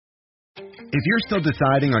If you're still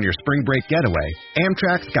deciding on your spring break getaway,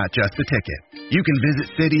 Amtrak's got just the ticket. You can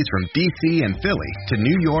visit cities from D.C. and Philly to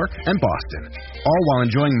New York and Boston, all while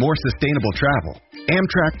enjoying more sustainable travel.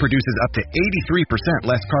 Amtrak produces up to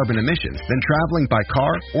 83% less carbon emissions than traveling by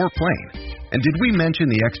car or plane. And did we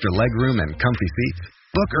mention the extra legroom and comfy seats?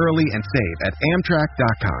 Book early and save at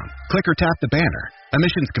Amtrak.com. Click or tap the banner.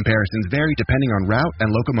 Emissions comparisons vary depending on route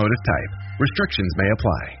and locomotive type. Restrictions may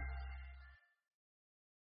apply.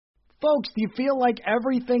 Folks, do you feel like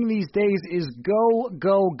everything these days is go,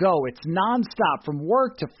 go, go? It's nonstop, from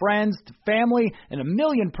work to friends to family and a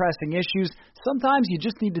million pressing issues. Sometimes you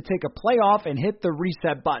just need to take a play off and hit the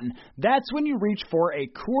reset button. That's when you reach for a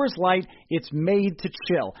Coors Light. It's made to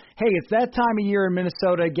chill. Hey, it's that time of year in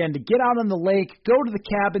Minnesota again to get out on the lake, go to the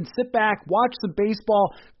cabin, sit back, watch the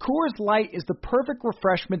baseball. Coors Light is the perfect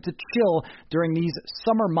refreshment to chill during these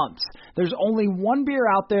summer months. There's only one beer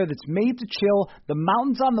out there that's made to chill. The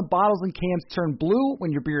mountains on the bottles and cans turn blue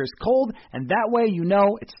when your beer is cold, and that way you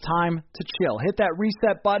know it's time to chill. Hit that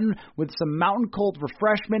reset button with some mountain cold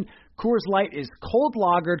refreshment. Coors Light is cold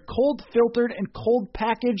lagered, cold filtered, and cold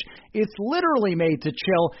packaged. It's literally made to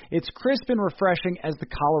chill. It's crisp and refreshing as the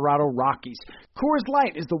Colorado Rockies. Coors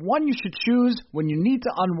Light is the one you should choose when you need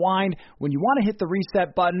to unwind, when you want to hit the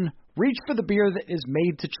reset button. Reach for the beer that is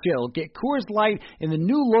made to chill. Get Coors Light in the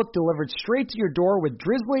new look delivered straight to your door with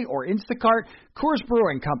Drizzly or Instacart. Coors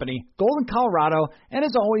Brewing Company, Golden, Colorado, and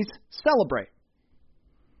as always, celebrate.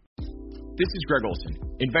 This is Greg Olson,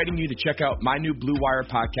 inviting you to check out my new Blue Wire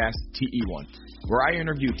podcast, TE1, where I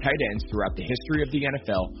interview tight ends throughout the history of the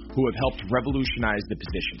NFL who have helped revolutionize the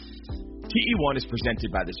position. TE1 is presented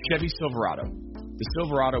by the Chevy Silverado. The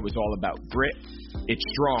Silverado is all about grit. It's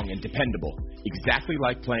strong and dependable, exactly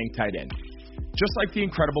like playing tight end. Just like the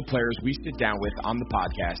incredible players we sit down with on the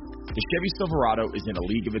podcast, the Chevy Silverado is in a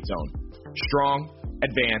league of its own. Strong,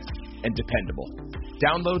 advanced, and dependable.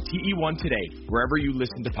 Download TE1 today, wherever you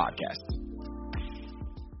listen to podcasts.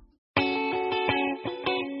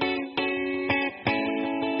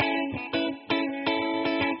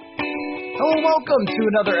 Hello, welcome to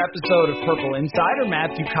another episode of Purple Insider.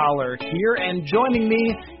 Matthew Collar here, and joining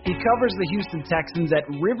me, he covers the Houston Texans at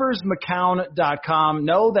RiversMcCown.com.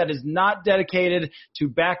 No, that is not dedicated to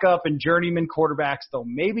backup and journeyman quarterbacks, though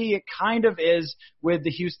maybe it kind of is with the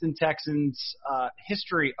Houston Texans'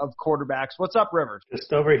 history of quarterbacks. What's up, Rivers?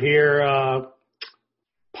 Just over here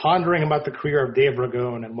pondering about the career of Dave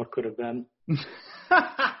Ragone and what could have been.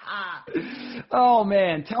 Oh,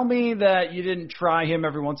 man. Tell me that you didn't try him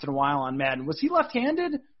every once in a while on Madden. Was he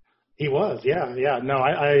left-handed? He was, yeah. No,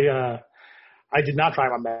 I did not try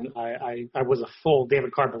him on Madden. I was a full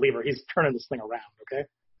David Carr believer. He's turning this thing around, okay?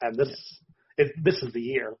 And this is the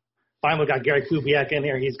year. Finally got Gary Kubiak in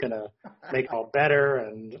here. He's going to make it all better,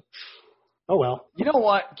 and oh, well. You know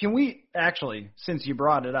what? Can we actually, since you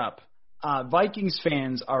brought it up, Vikings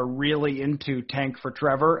fans are really into Tank for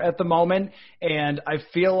Trevor at the moment, and I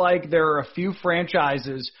feel like there are a few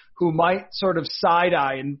franchises who might sort of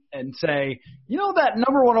side-eye and say, you know, that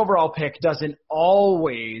number one overall pick doesn't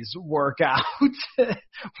always work out.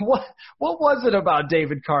 What was it about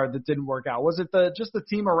David Carr that didn't work out? Was it just the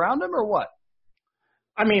team around him or what?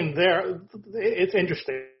 I mean, it's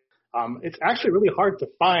interesting. It's actually really hard to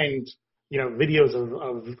find, videos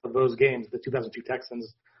of those games, the 2002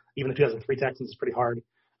 Texans. Even the 2003 Texans is pretty hard.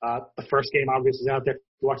 The first game obviously is out there. If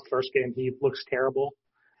you watch the first game, he looks terrible.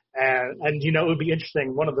 And it would be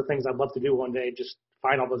interesting. One of the things I'd love to do one day, just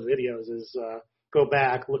find all those videos, is go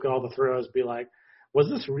back, look at all the throws, be like, was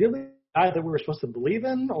this really the guy that we were supposed to believe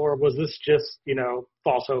in, or was this just,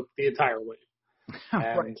 false hope the entire way?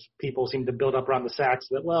 And right. People seem to build up around the sacks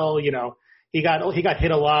that, well, he got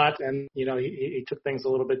hit a lot, and he took things a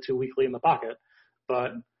little bit too weakly in the pocket,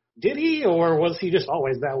 but. Did he, or was he just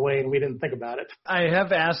always that way and we didn't think about it? I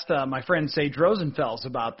have asked my friend Sage Rosenfels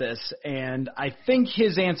about this, and I think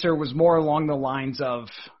his answer was more along the lines of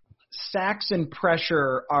sacks and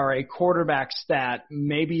pressure are a quarterback stat,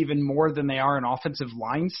 maybe even more than they are an offensive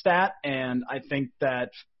line stat, and I think that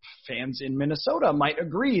fans in Minnesota might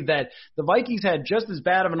agree that the Vikings had just as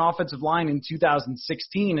bad of an offensive line in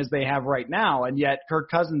 2016 as they have right now, and yet Kirk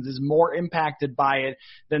Cousins is more impacted by it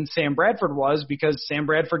than Sam Bradford was because Sam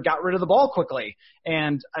Bradford got rid of the ball quickly.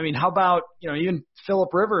 And, I mean, how about, even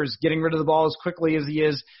Phillip Rivers getting rid of the ball as quickly as he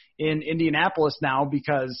is in Indianapolis now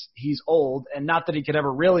because he's old, and not that he could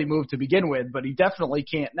ever really move to begin with, but he definitely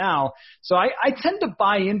can't now. So I tend to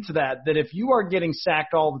buy into that if you are getting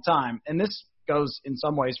sacked all the time, and this goes in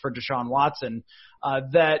some ways for Deshaun Watson,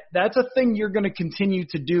 that's a thing you're going to continue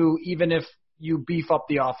to do even if you beef up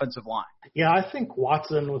the offensive line. Yeah, I think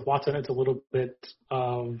with Watson, it's a little bit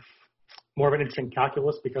more more of an interesting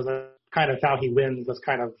calculus because that's kind of how he wins. That's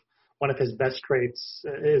kind of one of his best traits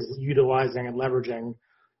is utilizing and leveraging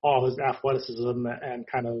all his athleticism and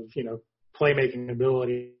kind of, playmaking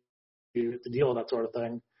ability to deal with that sort of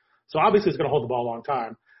thing. So obviously he's going to hold the ball a long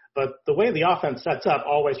time. But the way the offense sets up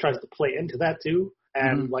always tries to play into that too.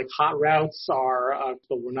 And like hot routes are,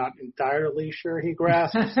 but we're not entirely sure he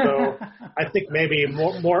grasps. So I think maybe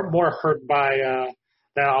more hurt by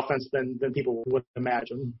that offense than people would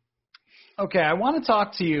imagine. Okay, I want to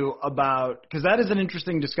talk to you about, because that is an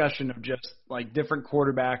interesting discussion of just like different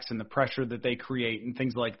quarterbacks and the pressure that they create and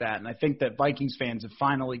things like that. And I think that Vikings fans have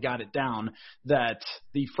finally got it down that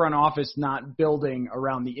the front office not building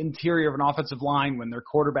around the interior of an offensive line when their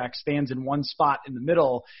quarterback stands in one spot in the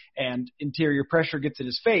middle and interior pressure gets in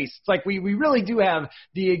his face. It's like we really do have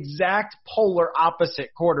the exact polar opposite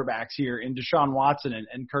quarterbacks here in Deshaun Watson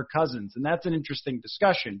and Kirk Cousins. And that's an interesting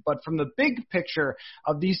discussion. But from the big picture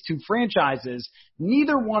of these two franchises,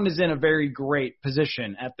 neither one is in a very great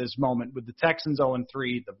position at this moment with the Texans 0-3,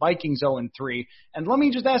 the Vikings 0-3. And let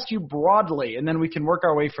me just ask you broadly, and then we can work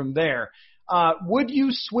our way from there. Would you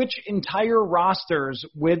switch entire rosters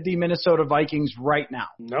with the Minnesota Vikings right now?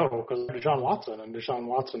 No, because Deshaun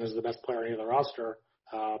Watson is the best player in the roster.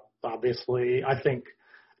 Obviously, I think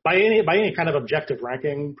by any kind of objective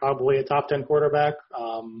ranking, probably a top 10 quarterback.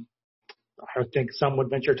 I think some would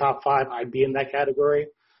venture top 5. I'd be in that category.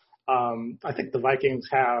 I think the Vikings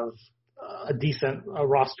have a decent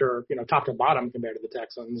roster, top to bottom compared to the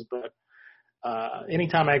Texans. But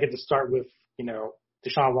anytime I get to start with,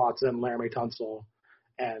 Deshaun Watson, Laramie Tunsil,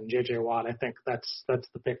 and J.J. Watt, I think that's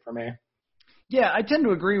the pick for me. Yeah, I tend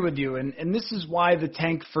to agree with you, and this is why the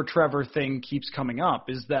tank for Trevor thing keeps coming up,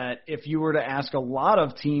 is that if you were to ask a lot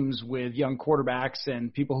of teams with young quarterbacks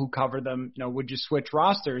and people who cover them, would you switch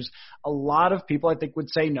rosters, a lot of people I think would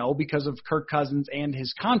say no because of Kirk Cousins and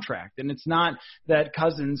his contract. And it's not that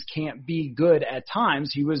Cousins can't be good at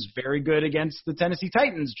times. He was very good against the Tennessee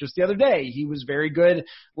Titans just the other day. He was very good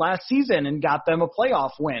last season and got them a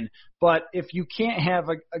playoff win. But if you can't have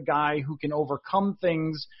a guy who can overcome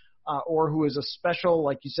things or who is a special,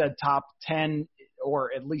 like you said, top 10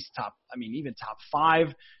 or at least even top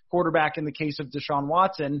 5 quarterback in the case of Deshaun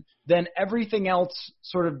Watson, then everything else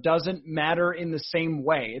sort of doesn't matter in the same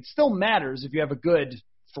way. It still matters if you have a good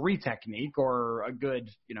 3 technique or a good,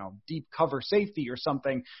 deep cover safety or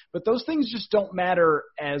something, but those things just don't matter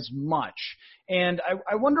as much. And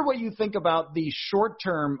I wonder what you think about the short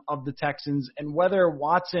term of the Texans and whether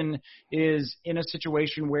Watson is in a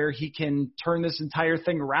situation where he can turn this entire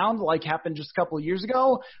thing around like happened just a couple of years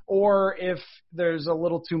ago, or if there's a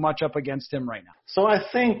little too much up against him right now. So I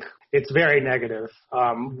think it's very negative.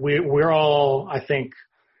 We're all, I think,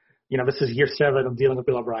 this is year 7 of dealing with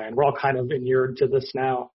Bill O'Brien. We're all kind of inured to this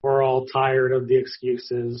now. We're all tired of the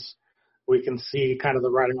excuses. We can see kind of the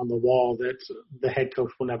writing on the wall that the head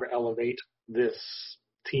coach will never elevate this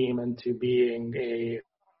team into being a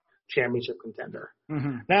championship contender.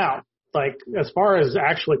 Mm-hmm. Now, as far as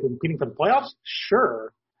actually competing for the playoffs,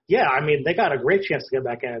 sure. Yeah, they got a great chance to get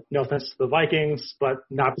back in. No offense to the Vikings, but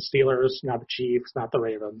not the Steelers, not the Chiefs, not the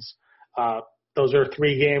Ravens. Those are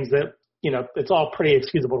 3 games that, it's all pretty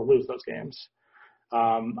excusable to lose those games.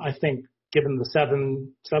 I think given the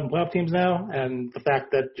seven playoff teams now and the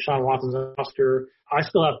fact that Deshaun Watson's a roster, I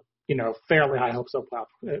still have, fairly high hopes of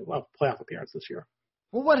playoff appearance this year.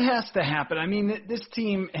 Well, what has to happen? This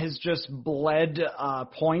team has just bled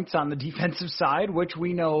points on the defensive side, which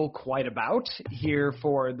we know quite about here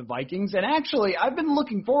for the Vikings. And actually, I've been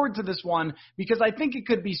looking forward to this one because I think it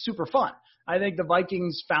could be super fun. I think the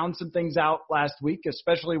Vikings found some things out last week,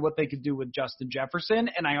 especially what they could do with Justin Jefferson.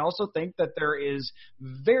 And I also think that there is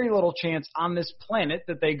very little chance on this planet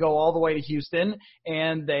that they go all the way to Houston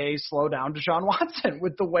and they slow down Deshaun Watson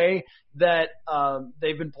with the way that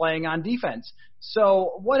they've been playing on defense.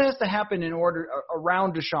 So what has to happen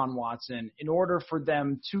around Deshaun Watson in order for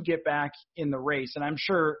them to get back in the race? And I'm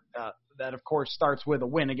sure that, of course, starts with a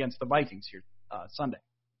win against the Vikings here Sunday.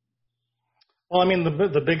 Well,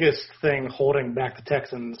 the biggest thing holding back the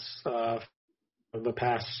Texans the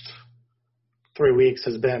past 3 weeks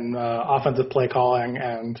has been offensive play calling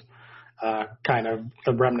and kind of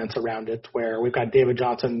the remnants around it, where we've got David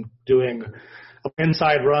Johnson doing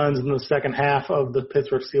inside runs in the second half of the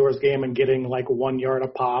Pittsburgh Steelers game and getting 1 yard a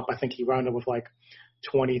pop. I think he rounded with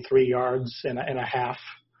 23 yards and a half.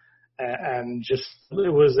 And just,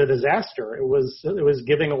 it was a disaster. It was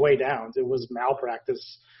giving away downs. It was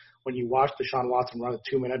malpractice. When you watch Deshaun Watson run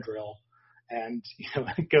a 2-minute drill and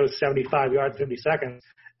it goes 75 yards, 50 seconds,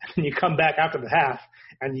 and you come back after the half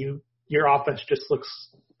and your offense just looks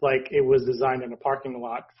like it was designed in a parking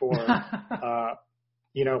lot for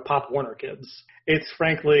Pop Warner kids. It's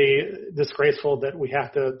frankly disgraceful that we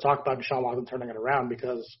have to talk about Deshaun Watson turning it around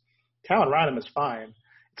because talent around him is fine.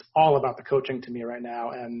 It's all about the coaching to me right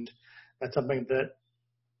now, and that's something that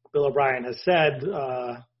Bill O'Brien has said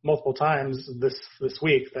multiple times this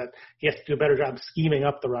week, that he has to do a better job scheming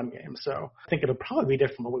up the run game. So I think it'll probably be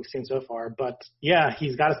different from what we've seen so far. But, yeah,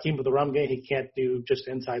 he's got to scheme with the run game. He can't do just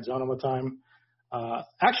inside zone all the time.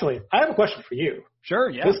 Actually, I have a question for you. Sure,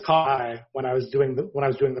 yeah. This caught my eye when I was doing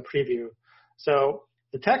the preview. So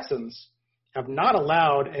the Texans have not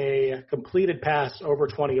allowed a completed pass over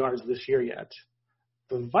 20 yards this year yet.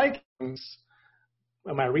 The Vikings,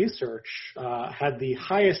 in my research, had the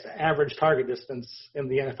highest average target distance in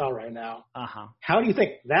the NFL right now. Uh-huh. How do you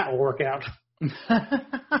think that will work out?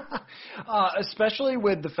 Especially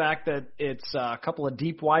with the fact that it's a couple of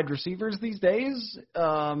deep wide receivers these days,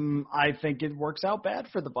 I think it works out bad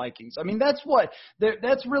for the Vikings. I mean, that's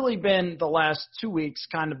really been the last 2 weeks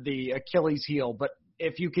kind of the Achilles heel, but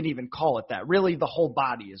if you can even call it that. Really, the whole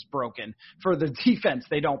body is broken for the defense.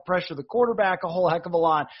 They don't pressure the quarterback a whole heck of a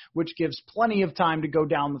lot, which gives plenty of time to go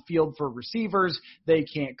down the field for receivers. They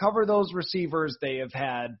can't cover those receivers. They have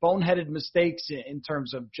had boneheaded mistakes in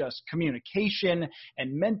terms of just communication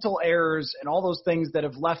and mental errors and all those things that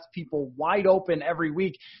have left people wide open every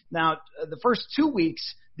week. Now, the first 2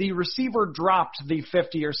 weeks, the receiver dropped the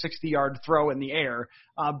 50 or 60-yard throw in the air,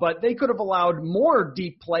 but they could have allowed more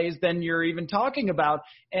deep plays than you're even talking about.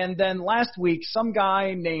 And then last week, some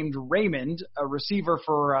guy named Raymond, a receiver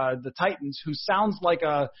for the Titans, who sounds like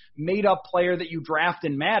a made-up player that you draft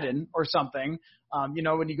in Madden or something,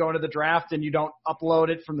 when you go into the draft and you don't upload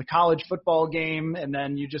it from the college football game and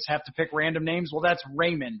then you just have to pick random names. Well, that's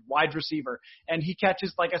Raymond, wide receiver. And he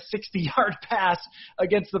catches like a 60-yard pass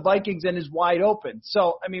against the Vikings and is wide open.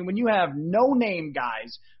 So, I mean, when you have no-name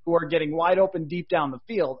guys who are getting wide open deep down the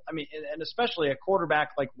field, I mean, and especially a quarterback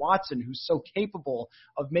like Watson who's so capable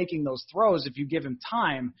of making those throws if you give him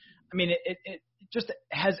time, I mean, it just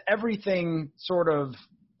has everything sort of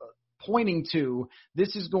pointing to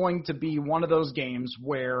this is going to be one of those games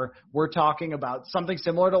where we're talking about something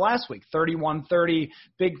similar to last week, 31-30,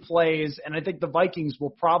 big plays, and I think the Vikings will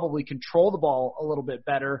probably control the ball a little bit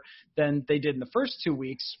better than they did in the first 2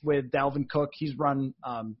 weeks with Dalvin Cook. He's run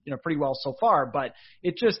pretty well so far, but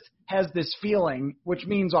it just has this feeling, which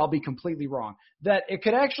means I'll be completely wrong, that it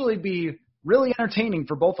could actually be really entertaining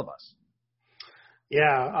for both of us.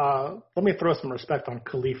 Yeah, let me throw some respect on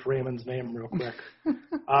Khalif Raymond's name real quick.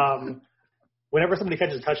 Whenever somebody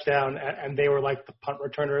catches a touchdown and they were like the punt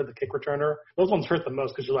returner, the kick returner, those ones hurt the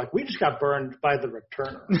most because you're like, we just got burned by the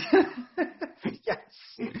returner.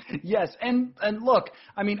 Yes. And look,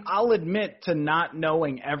 I mean, I'll admit to not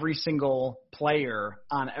knowing every single player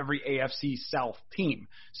on every AFC South team.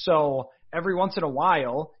 So every once in a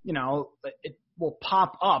while, it will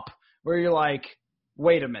pop up where you're like,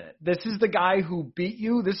 wait a minute, this is the guy who beat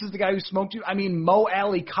you? This is the guy who smoked you? I mean, Mo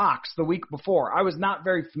Alley-Cox the week before. I was not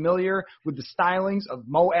very familiar with the stylings of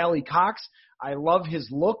Mo Alley-Cox. I love his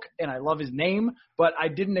look and I love his name, but I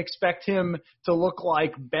didn't expect him to look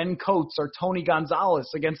like Ben Coates or Tony Gonzalez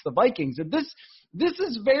against the Vikings. And this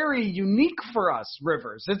is very unique for us,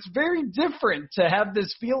 Rivers. It's very different to have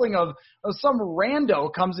this feeling of some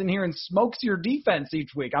rando comes in here and smokes your defense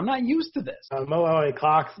each week. I'm not used to this. Mo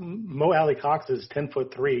Alley-Cox is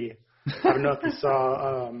 10'3". I don't know if you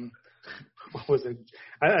saw, what was it?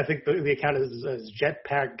 I think the account is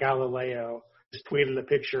Jetpack Galileo. Just tweeted a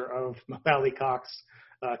picture of Mo Alley-Cox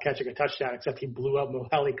catching a touchdown, except he blew up Mo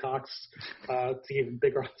Alley-Cox to even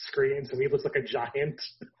bigger on the screen, so he looks like a giant.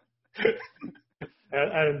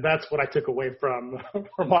 And that's what I took away from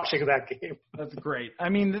watching that game. That's great. I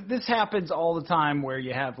mean, this happens all the time where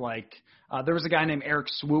you have there was a guy named Eric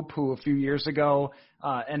Swoop who a few years ago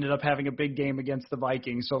ended up having a big game against the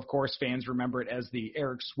Vikings. So, of course, fans remember it as the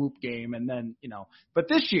Eric Swoop game. And then, but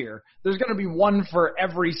this year there's going to be one for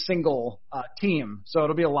every single team. So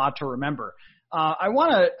it'll be a lot to remember. I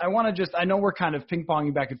want to I know we're kind of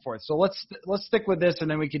ping-ponging back and forth, so let's stick with this, and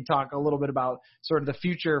then we can talk a little bit about sort of the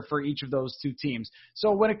future for each of those two teams.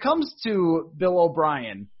 So when it comes to Bill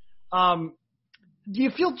O'Brien, do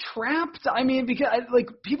you feel trapped? I mean, because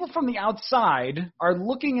people from the outside are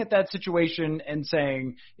looking at that situation and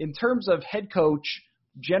saying, in terms of head coach,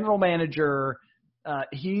 general manager,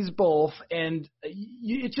 he's both, and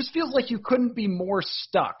it just feels like you couldn't be more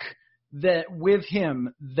stuck with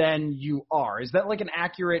him than you are. Is that like an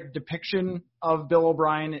accurate depiction of Bill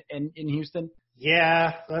O'Brien in Houston?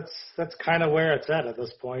 Yeah, that's kind of where it's at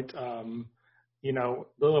this point. Bill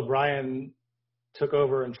O'Brien took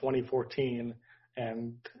over in 2014,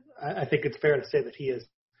 and I think it's fair to say that he has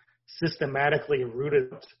systematically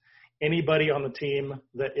rooted anybody on the team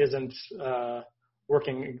that isn't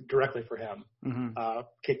working directly for him.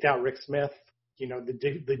 Kicked out Rick Smith.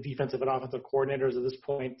 The defensive and offensive coordinators at this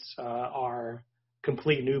point are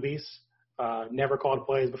complete newbies. Never called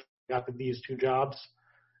plays before they got these two jobs.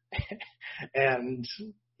 And,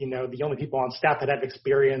 the only people on staff that have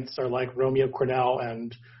experience are like Romeo Cornell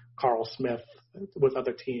and Carl Smith with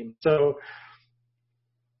other teams. So,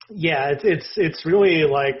 yeah, it's really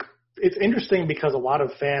like, it's interesting because a lot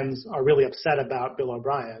of fans are really upset about Bill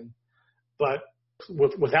O'Brien. But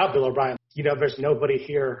without Bill O'Brien, there's nobody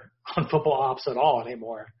here on football ops at all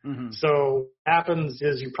anymore. So what happens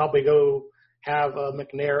is you probably go have a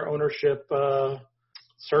McNair ownership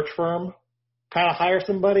search firm kind of hire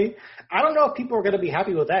somebody. I don't know if people are going to be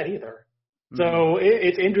happy with that either. So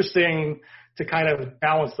it's interesting to kind of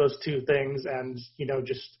balance those two things and,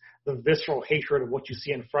 just the visceral hatred of what you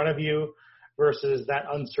see in front of you versus that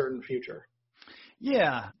uncertain future.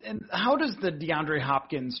 Yeah, and how does the DeAndre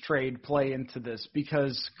Hopkins trade play into this?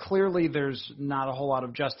 Because clearly there's not a whole lot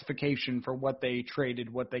of justification for what they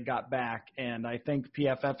traded, what they got back, and I think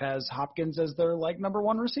PFF has Hopkins as their number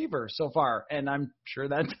one receiver so far, and I'm sure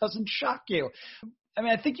that doesn't shock you. I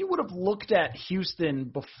mean, I think you would have looked at Houston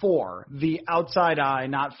before, the outside eye,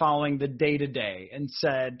 not following the day-to-day, and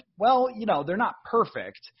said, well, they're not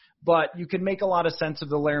perfect, but you can make a lot of sense of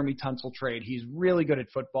the Laramie Tunsil trade. He's really good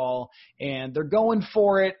at football, and they're going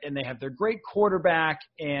for it, and they have their great quarterback,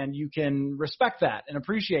 and you can respect that and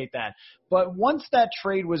appreciate that. But once that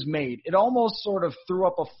trade was made, it almost sort of threw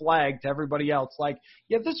up a flag to everybody else, like,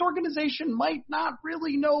 yeah, this organization might not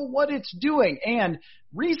really know what it's doing. And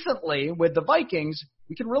recently, with the Vikings,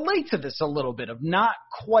 we can relate to this a little bit of not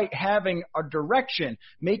quite having a direction,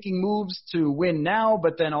 making moves to win now,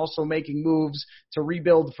 but then also making moves to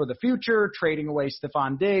rebuild for the future, trading away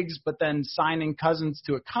Stephon Diggs, but then signing Cousins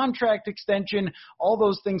to a contract extension, all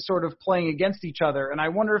those things sort of playing against each other. And I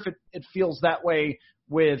wonder if it feels that way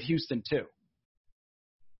with Houston too.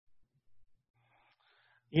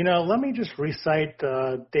 Let me just recite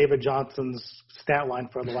David Johnson's stat line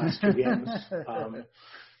for the last two games.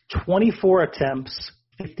 24 attempts,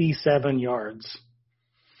 57 yards,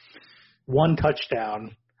 1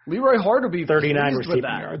 touchdown. Leroy Hoard will be 39 receiving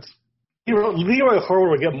yards. Leroy Hoard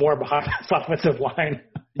would get more behind this offensive line.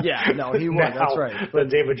 Yeah, no, he would. That's right. But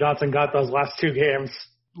David Johnson got those last two games.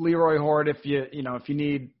 Leroy Hoard, if you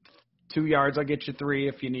need 2 yards, I'll get you 3.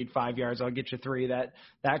 If you need 5 yards, I'll get you 3.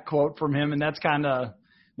 That quote from him, and that's kind of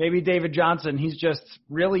maybe David Johnson. He's just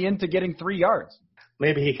really into getting 3 yards.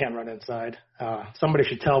 Maybe he can't run inside. Somebody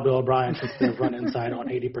should tell Bill O'Brien since they've run inside on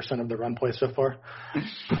 80% of the run plays so far.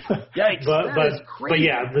 Yikes! But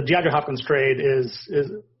yeah, the DeAndre Hopkins trade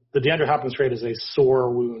is a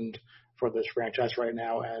sore wound for this franchise right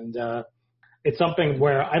now, and it's something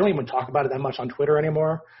where I don't even talk about it that much on Twitter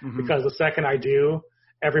anymore because the second I do,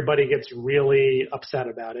 everybody gets really upset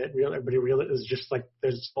about it. Everybody really is just like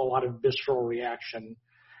there's a lot of visceral reaction.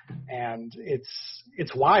 And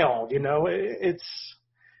it's wild, you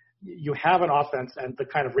have an offense, and the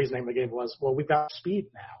kind of reasoning they gave was, well, we've got speed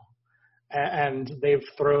now. And they've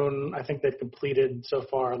completed so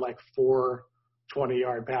far like 4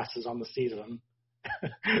 20-yard passes on the season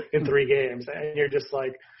in 3 games. And you're just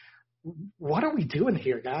like, what are we doing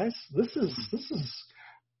here, guys? This is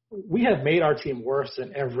we have made our team worse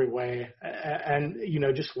in every way. And,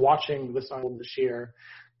 just watching this year,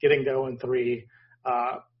 getting to 0-3,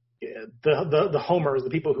 the homers,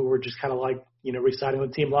 the people who were just kind of like, reciting the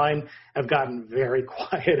team line have gotten very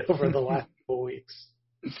quiet over the last couple weeks.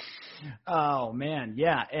 Oh, man,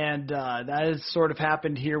 yeah, and that has sort of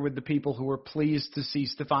happened here with the people who were pleased to see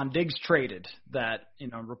Stephon Diggs traded, that,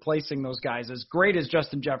 replacing those guys. As great as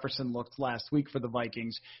Justin Jefferson looked last week for the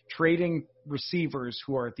Vikings, trading receivers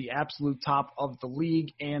who are at the absolute top of the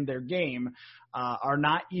league and their game are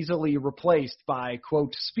not easily replaced by,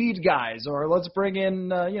 quote, speed guys, or let's bring in,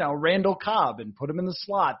 Randall Cobb and put him in the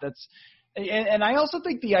slot. And I also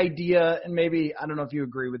think the idea, and maybe, I don't know if you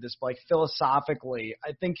agree with this, but philosophically,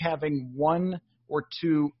 I think having 1 or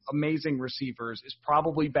 2 amazing receivers is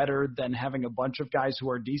probably better than having a bunch of guys who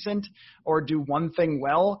are decent or do one thing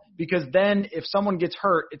well, because then if someone gets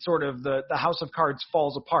hurt, it's sort of the house of cards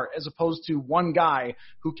falls apart, as opposed to one guy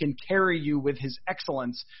who can carry you with his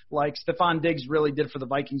excellence like Stephon Diggs really did for the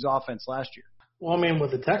Vikings offense last year. Well, I mean,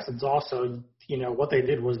 with the Texans also, what they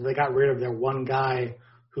did was they got rid of their one guy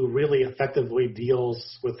who really effectively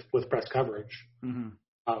deals with press coverage.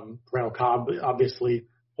 Randall Cobb, obviously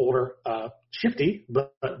older, shifty,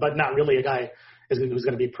 but not really a guy who's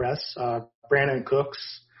going to be press. Brandon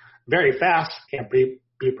Cooks, very fast, can't be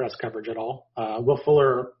press coverage at all. Will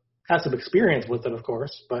Fuller has some experience with it, of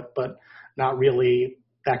course, but not really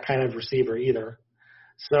that kind of receiver either.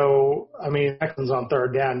 So, I mean, Texans on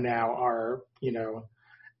third down now are,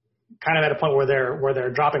 kind of at a point where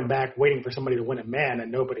they're dropping back, waiting for somebody to win a man,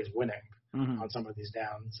 and nobody's winning on some of these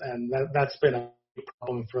downs, and that's been a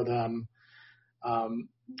problem for them.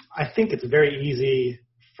 I think it's very easy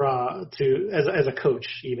as a coach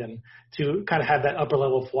even to kind of have that upper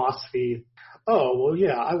level philosophy. Oh, well,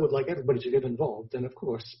 yeah, I would like everybody to get involved, and of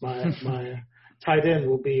course my tight end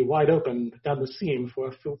will be wide open down the seam for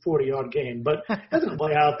a 40-yard gain. But it doesn't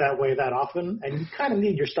play out that way that often, and you kind of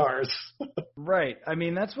need your stars. Right. I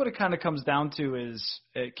mean, that's what it kind of comes down to is,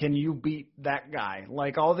 can you beat that guy?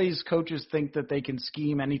 Like, all these coaches think that they can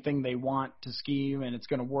scheme anything they want to scheme, and it's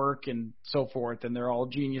going to work and so forth, and they're all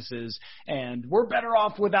geniuses, and we're better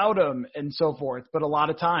off without them and so forth. But a lot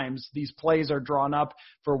of times, these plays are drawn up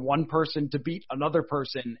for one person to beat another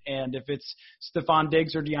person, and if it's Stephon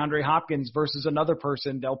Diggs or DeAndre Hopkins versus another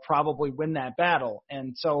person, they'll probably win that battle.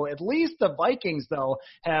 And so at least the Vikings, though,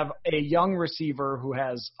 have a young receiver who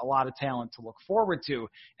has a lot of talent to look forward to.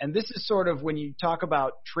 And this is sort of when you talk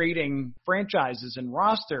about trading franchises and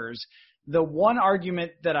rosters, the one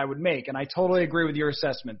argument that I would make, and I totally agree with your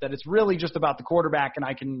assessment, that it's really just about the quarterback and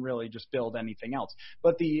I can really just build anything else.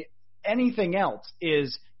 But anything else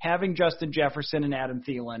is having Justin Jefferson and Adam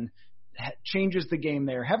Thielen changes the game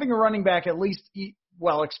there. Having a running back at least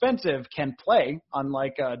expensive can play,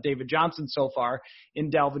 unlike David Johnson so far in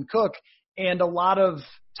Dalvin Cook, and a lot of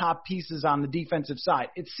top pieces on the defensive side.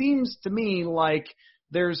 It seems to me like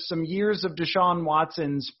there's some years of Deshaun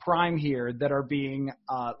Watson's prime here that are being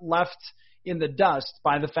left in the dust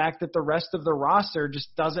by the fact that the rest of the roster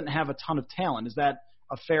just doesn't have a ton of talent. Is that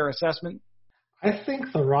a fair assessment? I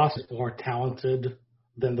think the roster is more talented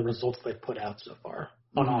than the results they've put out so far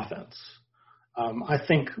on offense. I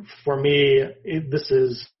think for me, this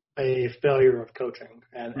is a failure of coaching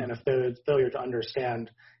and a failure to understand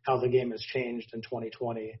how the game has changed in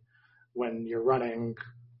 2020 when you're running,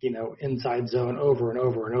 inside zone over and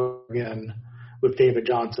over and over again with David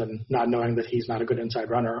Johnson, not knowing that he's not a good inside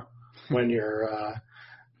runner, when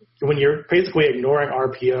you're basically ignoring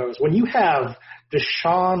RPOs. When you have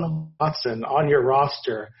Deshaun Watson on your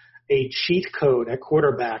roster, a cheat code at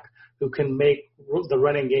quarterback who can make the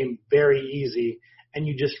running game very easy, and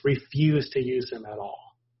you just refuse to use him at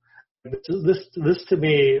all. This to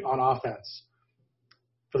me on offense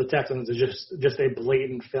for the Texans is just a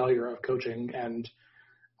blatant failure of coaching. And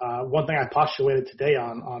one thing I postulated today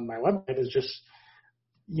on my website is just,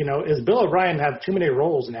 is Bill O'Brien have too many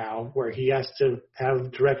roles now where he has to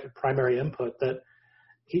have direct primary input that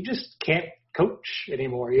he just can't coach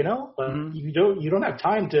anymore, You don't have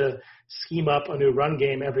time to scheme up a new run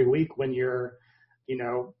game every week when you're,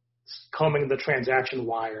 combing the transaction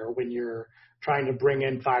wire, when you're trying to bring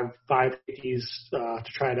in five safeties to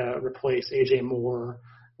try to replace AJ Moore,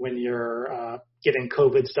 when you're getting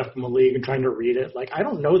COVID stuff from the league and trying to read it. Like, I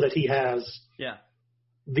don't know that he has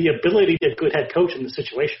the ability to be a good head coach in the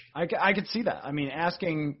situation. I could see that. I mean,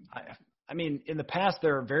 in the past,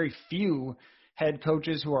 there are very few head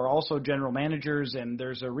coaches who are also general managers, and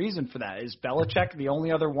there's a reason for that. Is Belichick the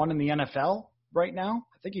only other one in the NFL right now?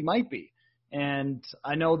 I think he might be. And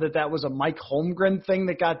I know that was a Mike Holmgren thing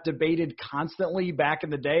that got debated constantly back in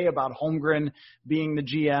the day about Holmgren being the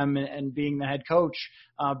GM and being the head coach.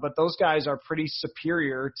 But those guys are pretty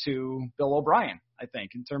superior to Bill O'Brien, I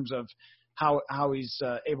think, in terms of how he's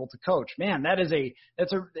able to coach. Man,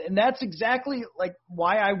 that's exactly like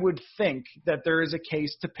why I would think that there is a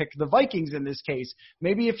case to pick the Vikings in this case.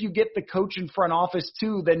 Maybe if you get the coach in front office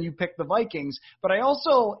too, then you pick the Vikings. But I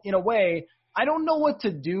also, in a way, I don't know what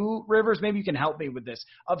to do, Rivers. Maybe you can help me with this,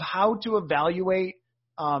 of how to evaluate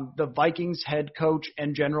the Vikings head coach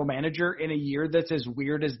and general manager in a year that's as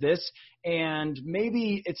weird as this. And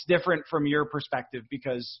maybe it's different from your perspective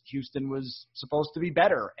because Houston was supposed to be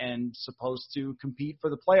better and supposed to compete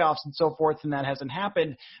for the playoffs and so forth, and that hasn't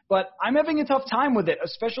happened. But I'm having a tough time with it,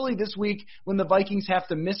 especially this week when the Vikings have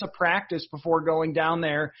to miss a practice before going down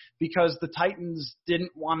there because the Titans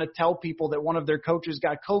didn't want to tell people that one of their coaches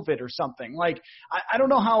got COVID or something. Like, I don't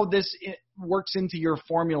know how this works into your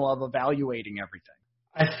formula of evaluating everything.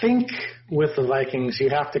 I think with the Vikings, you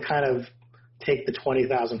have to kind of take the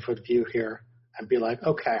 20,000-foot view here and be like,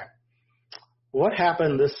 okay, what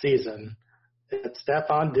happened this season that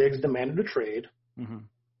Stephon Diggs demanded a trade,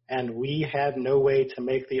 and we had no way to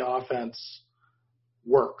make the offense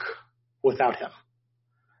work without him?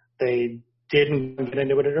 They didn't get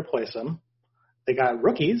anybody to replace him. They got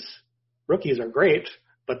rookies. Rookies are great,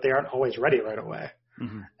 but they aren't always ready right away.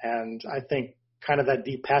 And I think kind of that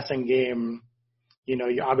deep passing game,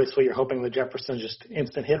 obviously you're hoping that Jefferson's just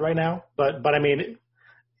instant hit right now. But I mean,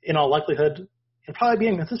 in all likelihood, and probably be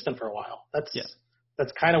inconsistent for a while. That's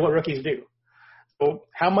kind of what rookies do. So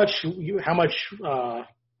how much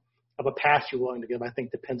of a pass you're willing to give, I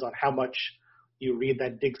think, depends on how much you read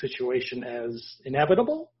that Diggs situation as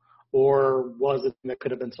inevitable, or was it that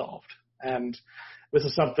could have been solved. And this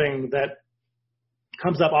is something that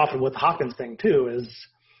comes up often with the Hopkins thing too, is,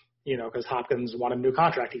 because Hopkins wanted a new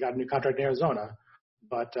contract. He got a new contract in Arizona.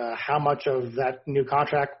 But how much of that new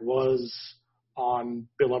contract was on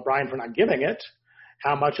Bill O'Brien for not giving it?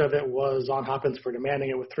 How much of it was on Hopkins for demanding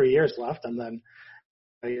it with 3 years left? And then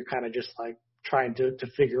you're kind of just like trying to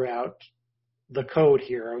figure out the code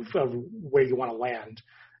here of where you want to land.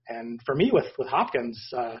 And for me with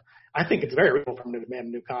Hopkins, I think it's very reasonable for him to demand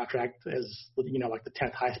a new contract as, like the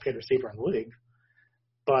 10th highest paid receiver in the league.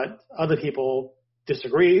 But other people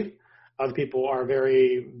disagree. Other people are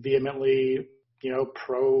very vehemently,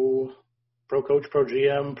 pro coach, pro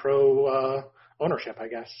GM, pro ownership, I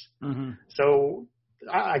guess. Mm-hmm. So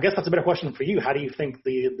I guess that's a better question for you. How do you think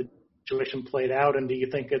the situation played out, and do you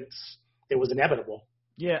think it was inevitable?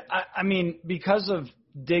 Yeah, I mean, because of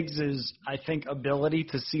Diggs's, I think, ability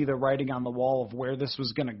to see the writing on the wall of where this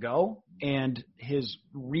was going to go, and his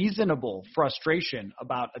reasonable frustration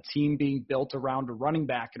about a team being built around a running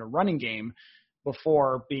back in a running game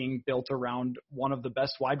before being built around one of the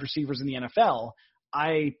best wide receivers in the NFL,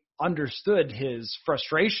 I understood his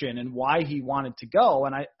frustration and why he wanted to go.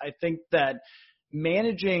 And I think that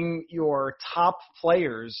managing your top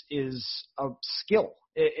players is a skill.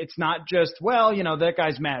 It's not just, that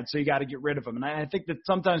guy's mad, so you got to get rid of him. And I think that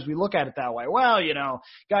sometimes we look at it that way.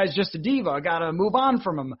 Guy's just a diva, got to move on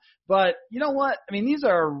from him. But you know what? I mean, these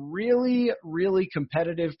are really, really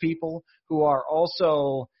competitive people who are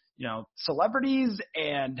also, celebrities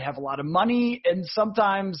and have a lot of money. And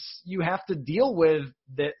sometimes you have to deal with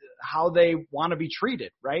how they want to be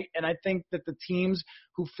treated, right? And I think that the teams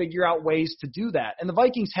who figure out ways to do that, and the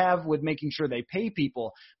Vikings have with making sure they pay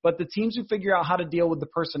people, but the teams who figure out how to deal with the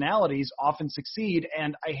personalities often succeed.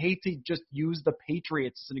 And I hate to just use the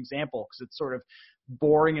Patriots as an example because it's sort of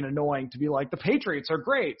boring and annoying to be like, the Patriots are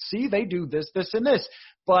great. See, they do this, this, and this.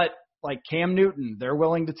 But like Cam Newton, they're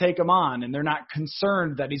willing to take him on, and they're not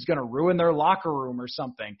concerned that he's going to ruin their locker room or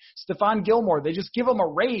something. Stephon Gilmore, they just give him a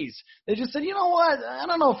raise. They just said, you know what, I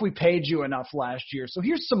don't know if we paid you enough last year, so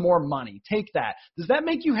here's some more money. Take that. Does that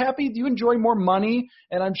make you happy? Do you enjoy more money?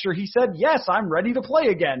 And I'm sure he said, yes, I'm ready to play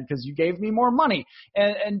again because you gave me more money.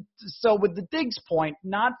 And so with the Diggs point,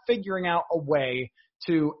 not figuring out a way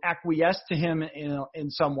to acquiesce to him in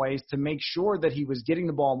some ways, to make sure that he was getting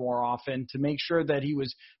the ball more often, to make sure that he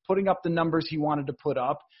was putting up the numbers he wanted to put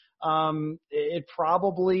up. It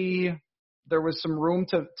probably there was some room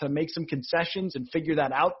to make some concessions and figure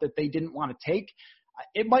that out that they didn't want to take.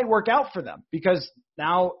 It might work out for them because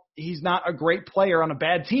now he's not a great player on a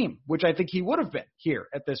bad team, which I think he would have been here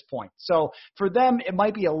at this point. So for them, it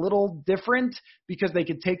might be a little different because they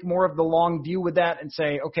could take more of the long view with that and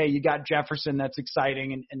say, okay, you got Jefferson, that's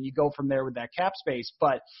exciting, and you go from there with that cap space.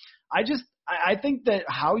 But I think that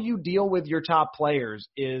how you deal with your top players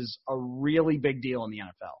is a really big deal in the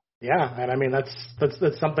NFL. Yeah, and I mean, that's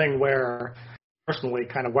something where personally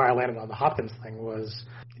kind of where I landed on the Hopkins thing was,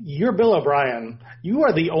 you're Bill O'Brien. You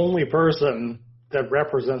are the only person that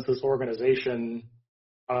represents this organization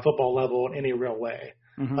on a football level in any real way.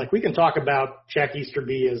 Mm-hmm. Like, we can talk about Jack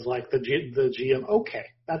Easterby as like the GM. Okay,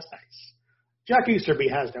 that's nice. Jack Easterby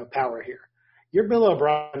has no power here. You're Bill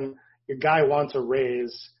O'Brien. Your guy wants a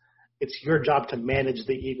raise. It's your job to manage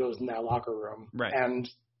the egos in that locker room. Right. And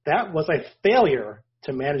that was a failure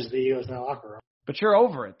to manage the egos in that locker room. But you're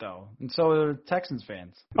over it, though, and so are Texans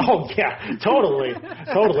fans. Oh, yeah, totally.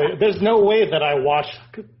 There's no way that I watch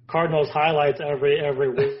Cardinals highlights every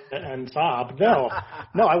week and sob. No,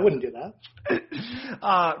 I wouldn't do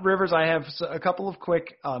that. Rivers, I have a couple of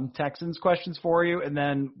quick Texans questions for you, and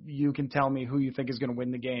then you can tell me who you think is going to win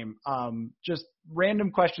the game. Just random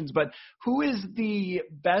questions, but who is the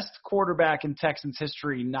best quarterback in Texans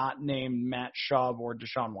history not named Matt Schaub or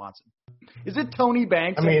Deshaun Watson? Is it Tony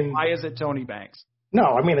Banks? Why is it Tony Banks? No,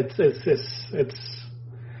 I mean, it's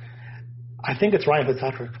I think it's Ryan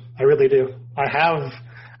Fitzpatrick. I really do. I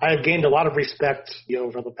have gained a lot of respect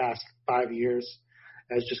over the past 5 years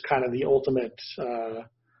as just kind of the ultimate,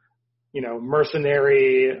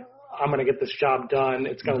 mercenary. I'm going to get this job done.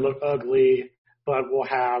 It's going to look ugly, but we'll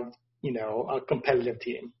have, a competitive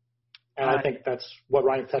team. And I think that's what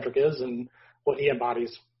Ryan Fitzpatrick is and what he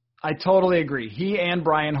embodies. I totally agree. He and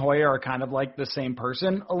Brian Hoyer are kind of like the same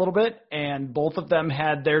person a little bit, and both of them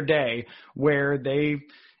had their day where they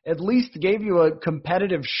at least gave you a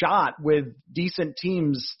competitive shot with decent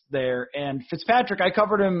teams there. And Fitzpatrick, I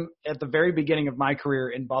covered him at the very beginning of my career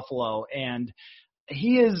in Buffalo, and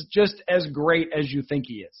he is just as great as you think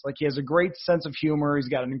he is. Like, he has a great sense of humor. He's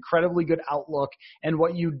got an incredibly good outlook. And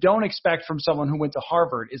what you don't expect from someone who went to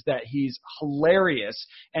Harvard is that he's hilarious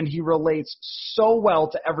and he relates so well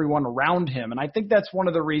to everyone around him. And I think that's one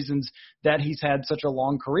of the reasons that he's had such a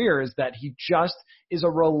long career, is that he just is a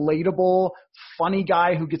relatable, funny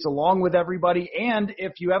guy who gets along with everybody. And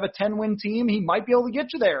if you have a 10-win team, he might be able to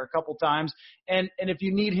get you there a couple times. And if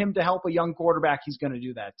you need him to help a young quarterback, he's going to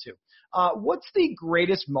do that too. What's the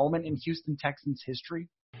greatest moment in Houston Texans history?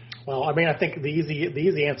 Well, I mean, I think the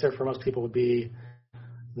easy answer for most people would be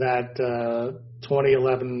that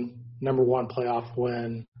 2011 number 1 playoff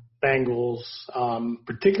win, Bengals,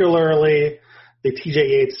 particularly the TJ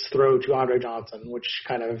Yates throw to Andre Johnson, which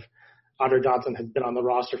kind of Andre Johnson had been on the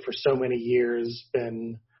roster for so many years,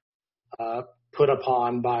 been put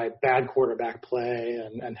upon by bad quarterback play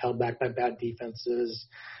and held back by bad defenses.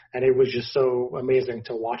 And it was just so amazing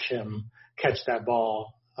to watch him catch that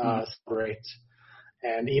ball. Great.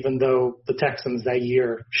 And even though the Texans that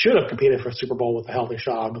year should have competed for a Super Bowl with a healthy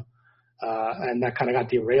Schaub, and that kind of got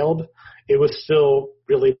derailed, it was still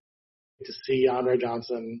really to see Andre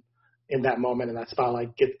Johnson in that moment, in that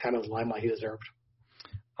spotlight, get kind of the limelight he deserved.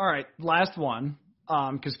 All right, last one,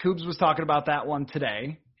 because Coobs was talking about that one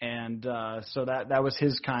today, and so that was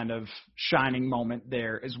his kind of shining moment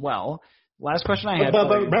there as well. Last question I had. But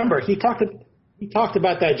remember, he talked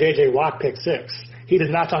about that J.J. Watt pick 6. He did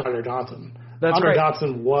not talk about Andre Johnson. That's Andre right.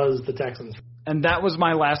 Johnson was the Texans. And that was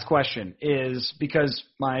my last question, is because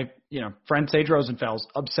my friend Sage Rosenfels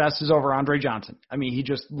obsesses over Andre Johnson. I mean, he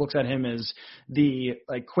just looks at him as the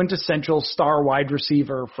quintessential star wide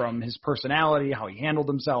receiver, from his personality, how he handled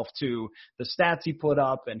himself, to the stats he put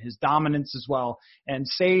up and his dominance as well. And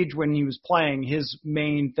Sage, when he was playing, his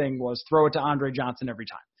main thing was throw it to Andre Johnson every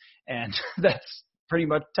time. And that's pretty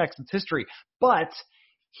much Texans history. But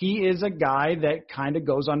he is a guy that kind of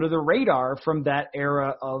goes under the radar from that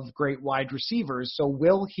era of great wide receivers. So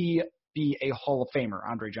will he be a Hall of Famer,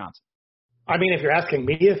 Andre Johnson? I mean, if you're asking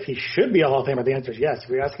me if he should be a Hall of Famer, the answer is yes. If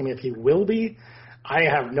you're asking me if he will be, I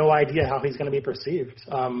have no idea how he's going to be perceived.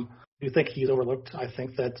 Do you think he's overlooked? I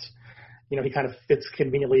think that, he kind of fits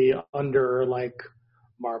conveniently under like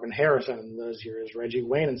Marvin Harrison in those years, Reggie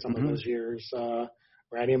Wayne in some of those years,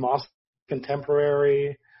 Randy Moss,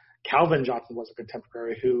 contemporary. Calvin Johnson was a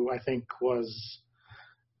contemporary who I think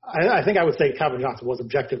I would say Calvin Johnson was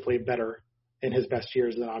objectively better in his best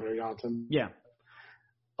years than Andre Johnson. Yeah.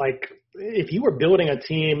 Like, if you were building a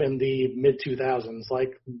team in the mid-2000s,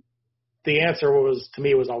 like, the answer was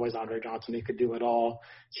always Andre Johnson. He could do it all.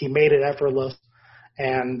 He made it effortless,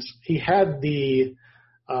 and he had the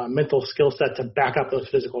mental skill set to back up those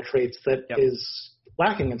physical traits that is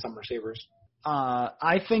lacking in some receivers.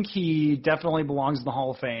 I think he definitely belongs in the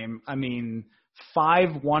Hall of Fame. I mean,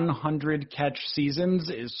 5 100-catch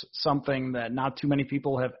seasons is something that not too many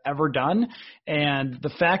people have ever done. And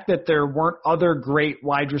the fact that there weren't other great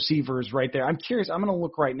wide receivers right there, I'm curious. I'm going to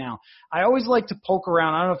look right now. I always like to poke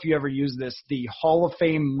around. I don't know if you ever use this, the Hall of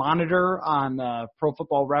Fame monitor on Pro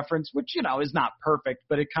Football Reference, which, is not perfect,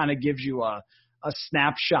 but it kind of gives you a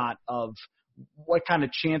snapshot of what kind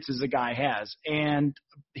of chances a guy has. And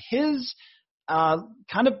his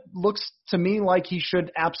kind of looks to me like he should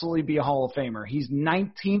absolutely be a Hall of Famer. He's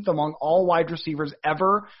 19th among all wide receivers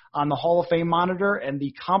ever on the Hall of Fame monitor, and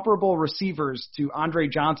the comparable receivers to Andre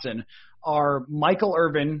Johnson are Michael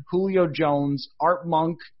Irvin, Julio Jones, Art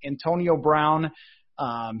Monk, Antonio Brown.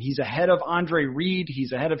 He's ahead of Andre Reed.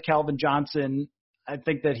 He's ahead of Calvin Johnson. I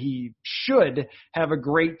think that he should have a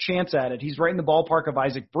great chance at it. He's right in the ballpark of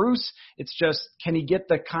Isaac Bruce. It's just, can he get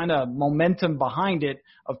the kind of momentum behind it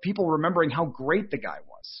of people remembering how great the guy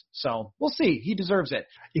was? So we'll see. He deserves it.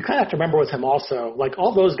 You kind of have to remember with him also, like,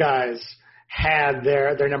 all those guys had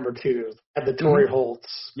their number 2s. Had the Torrey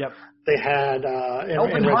Holtz. Yep. They had,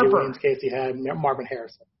 in Reggie Wayne's case, he had Marvin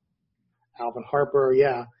Harrison. Alvin Harper,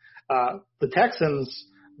 yeah. The Texans,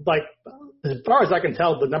 like, as far as I can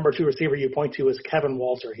tell, the number 2 receiver you point to is Kevin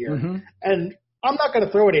Walter here. And I'm not going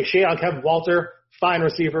to throw any shade on Kevin Walter. Fine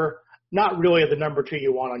receiver. Not really the number 2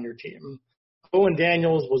 you want on your team. Owen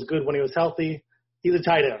Daniels was good when he was healthy. He's a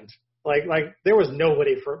tight end. Like there was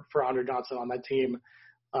nobody for Andre Johnson on that team,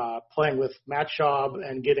 playing with Matt Schaub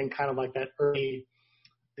and getting kind of like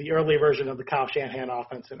the early version of the Kyle Shanahan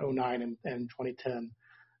offense in 2009 and 2010.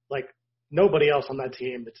 Like, nobody else on that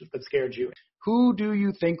team that scared you. Who do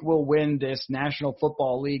you think will win this National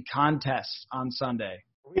Football League contest on Sunday?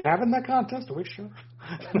 Are we having that contest? Are we sure?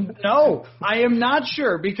 No, I am not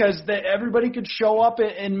sure because everybody could show up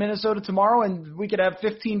in Minnesota tomorrow and we could have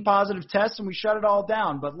 15 positive tests and we shut it all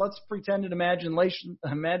down. But let's pretend in imagination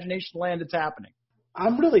land it's happening.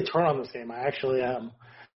 I'm really torn on this game. I actually am.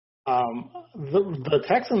 The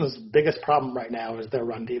Texans' biggest problem right now is their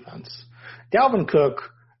run defense. Dalvin Cook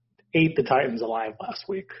ate the Titans alive last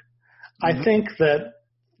week. I think that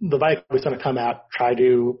the Vikings are going to come out, try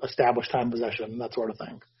to establish time possession, that sort of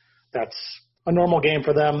thing. That's a normal game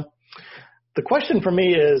for them. The question for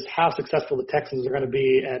me is how successful the Texans are going to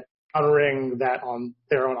be at countering that on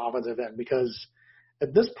their own offensive end, because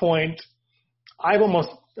at this point, I've almost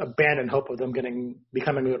abandoned hope of them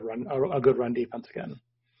becoming a good run defense again.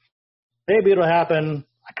 Maybe it'll happen.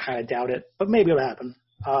 I kind of doubt it, but maybe it'll happen.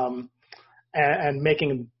 And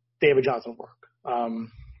making David Johnson work.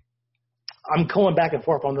 I'm going back and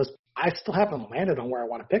forth on this. I still haven't landed on where I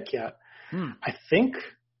want to pick yet. I think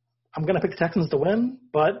I'm going to pick the Texans to win,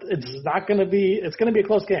 but it's going to be a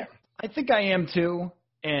close game. I think I am too.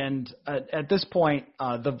 And at this point,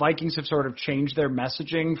 the Vikings have sort of changed their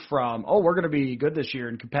messaging from, we're going to be good this year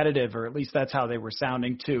and competitive, or at least that's how they were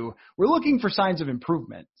sounding, to we're looking for signs of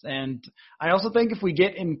improvement. And I also think if we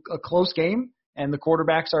get in a close game and the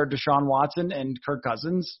quarterbacks are Deshaun Watson and Kirk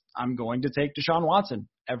Cousins, I'm going to take Deshaun Watson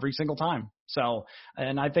every single time. So,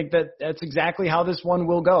 and I think that that's exactly how this one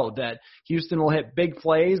will go, that Houston will hit big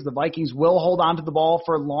plays. The Vikings will hold on to the ball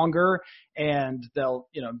for longer, and they'll,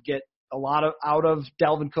 get a lot out of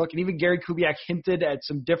Dalvin Cook. And even Gary Kubiak hinted at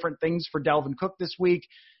some different things for Dalvin Cook this week.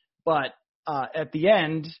 But at the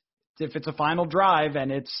end, if it's a final drive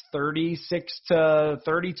and it's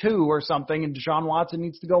 36-32 or something and Deshaun Watson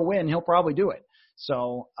needs to go win, he'll probably do it.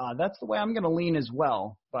 So that's the way I'm going to lean as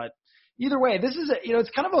well. But either way, this is it's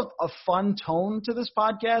kind of a fun tone to this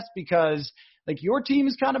podcast because like your team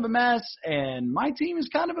is kind of a mess and my team is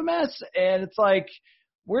kind of a mess. And it's like,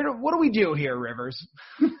 what do we do here, Rivers?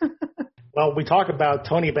 Well, we talk about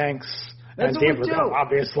Tony Banks and Dave Riddell,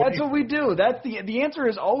 obviously. That's what we do. That's the answer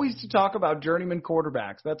is always to talk about journeyman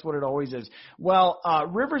quarterbacks. That's what it always is. Well,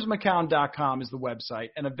 riversmccown.com is the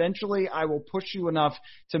website, and eventually I will push you enough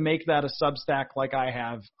to make that a Substack like I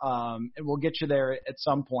have, and we'll get you there at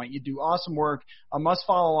some point. You do awesome work. A must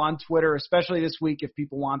follow on Twitter, especially this week if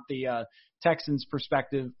people want the Texans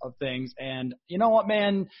perspective of things. And you know what,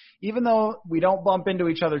 man, even though we don't bump into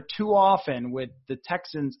each other too often with the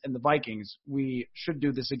Texans and the Vikings, we should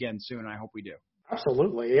do this again soon. I hope we do.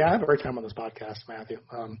 Absolutely. Yeah, I have a great time on this podcast, Matthew.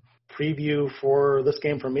 Preview for this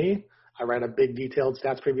game for me, I write a big detailed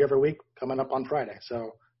stats preview every week coming up on Friday.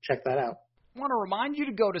 So check that out. I want to remind you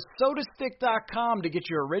to go to sodastick.com to get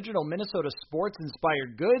your original Minnesota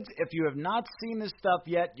sports-inspired goods. If you have not seen this stuff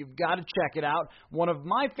yet, you've got to check it out. One of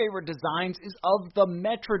my favorite designs is of the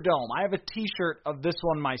Metrodome. I have a T-shirt of this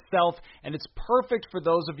one myself, and it's perfect for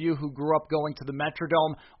those of you who grew up going to the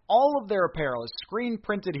Metrodome. All of their apparel is screen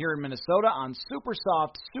printed here in Minnesota on super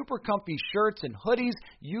soft, super comfy shirts and hoodies.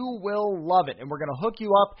 You will love it. And we're going to hook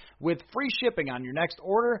you up with free shipping on your next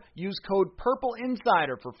order. Use code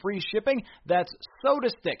PURPLEINSIDER for free shipping. That's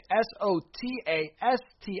SodaStick,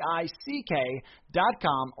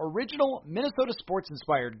 SodaStick.com. Original Minnesota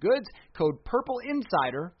sports-inspired goods. Code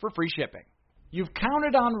PURPLEINSIDER for free shipping. You've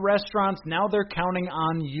counted on restaurants, now they're counting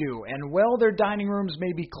on you. And while their dining rooms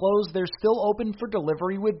may be closed, they're still open for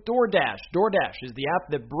delivery with DoorDash. DoorDash is the app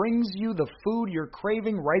that brings you the food you're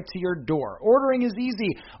craving right to your door. Ordering is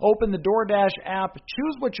easy. Open the DoorDash app,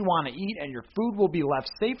 choose what you want to eat, and your food will be left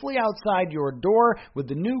safely outside your door with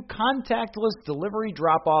the new contactless delivery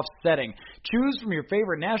drop-off setting. Choose from your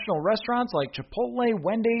favorite national restaurants like Chipotle,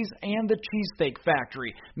 Wendy's, and the Cheesesteak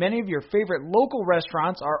Factory. Many of your favorite local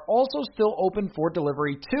restaurants are also still open for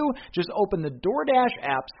delivery too. Just open the DoorDash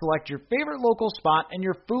app, select your favorite local spot, and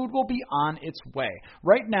your food will be on its way.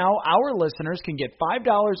 Right now, our listeners can get $5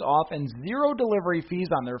 off and zero delivery fees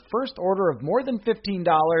on their first order of more than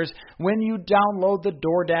 $15 when you download the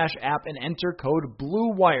DoorDash app and enter code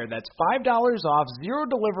BLUEWIRE. That's $5 off, zero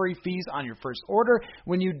delivery fees on your first order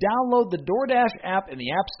when you download the DoorDash app in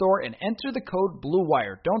the App Store and enter the code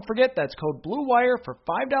BLUEWIRE. Don't forget, that's code BLUEWIRE for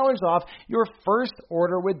 $5 off your first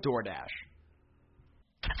order with DoorDash.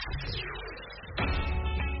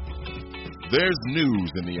 There's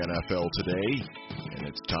news in the NFL today, and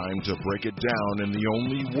it's time to break it down in the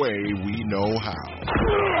only way we know how.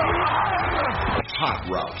 Hot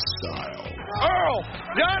Route style. Earl!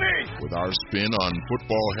 Johnny! With our spin on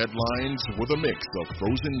football headlines with a mix of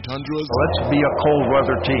frozen tundras. Let's be a cold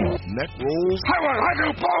weather team. Neck rolls.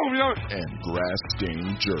 Boom, and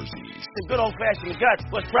grass-stained jerseys. The good old-fashioned guts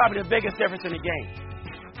was probably the biggest difference in the game.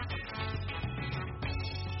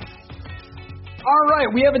 All right,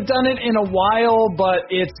 we haven't done it in a while, but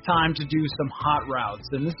it's time to do some hot routes.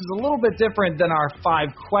 And this is a little bit different than our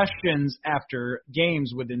 5 questions after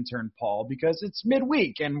games with intern Paul because it's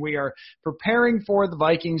midweek and we are preparing for the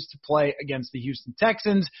Vikings to play against the Houston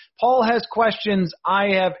Texans. Paul has questions.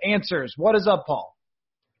 I have answers. What is up, Paul?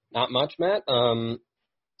 Not much, Matt.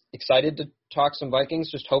 Excited to talk some Vikings.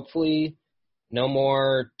 Just hopefully no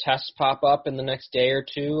more tests pop up in the next day or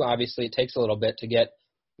two. Obviously, it takes a little bit to get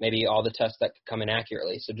maybe all the tests that could come in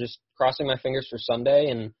accurately. So just crossing my fingers for Sunday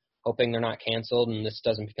and hoping they're not canceled and this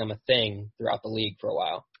doesn't become a thing throughout the league for a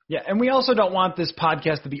while. Yeah, and we also don't want this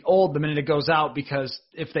podcast to be old the minute it goes out because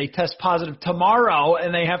if they test positive tomorrow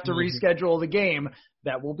and they have to reschedule the game,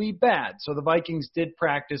 that will be bad. So the Vikings did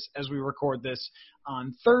practice as we record this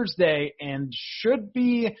on Thursday and should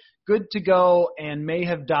be good to go and may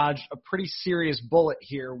have dodged a pretty serious bullet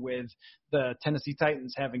here with the Tennessee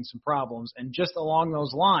Titans having some problems. And just along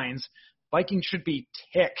those lines, Vikings should be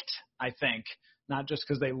ticked, I think, not just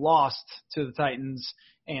because they lost to the Titans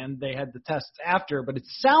and they had the tests after, but it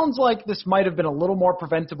sounds like this might have been a little more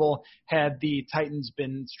preventable had the Titans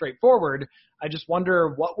been straightforward. I just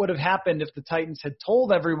wonder what would have happened if the Titans had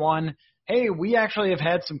told everyone, hey, we actually have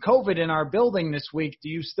had some COVID in our building this week. Do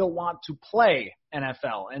you still want to play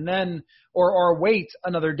NFL? And then, or wait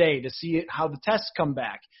another day to see how the tests come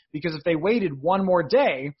back. Because if they waited one more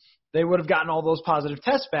day, they would have gotten all those positive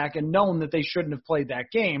tests back and known that they shouldn't have played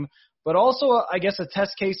that game. But also, I guess, a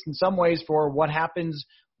test case in some ways for what happens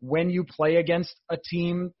when you play against a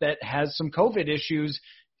team that has some COVID issues.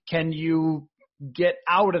 Can you get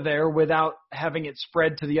out of there without having it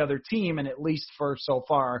spread to the other team? And at least for so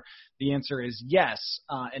far, the answer is yes.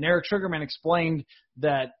 And Eric Sugarman explained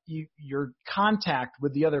that your contact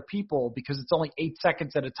with the other people, because it's only 8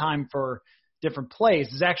 seconds at a time for different plays,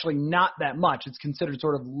 is actually not that much. It's considered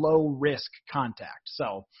sort of low-risk contact.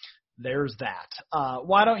 So there's that.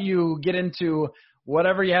 Why don't you get into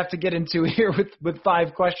whatever you have to get into here with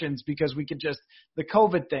 5 questions, because we could just – the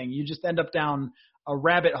COVID thing, you just end up down – a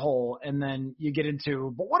rabbit hole, and then you get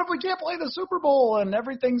into, but what if we can't play the Super Bowl and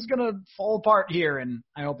everything's going to fall apart here? And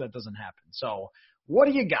I hope that doesn't happen. So what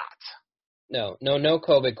do you got? No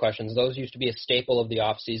COVID questions. Those used to be a staple of the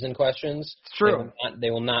off-season questions. It's true.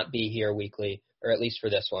 They will not be here weekly, or at least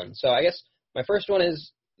for this one. So I guess my first one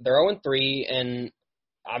is they're 0-3, and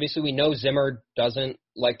obviously we know Zimmer doesn't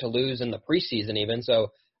like to lose in the preseason even,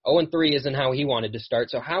 so 0-3 isn't how he wanted to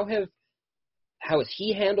start. So how has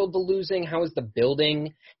he handled the losing? How has the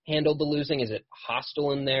building handled the losing? Is it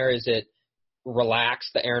hostile in there? Is it relaxed,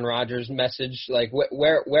 the Aaron Rodgers message? Like,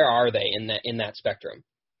 where are they in that spectrum?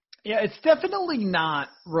 Yeah, it's definitely not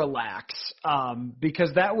relax,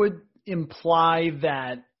 because that would imply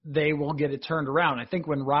that they will get it turned around. I think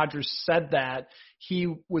when Rodgers said that,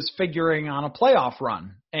 he was figuring on a playoff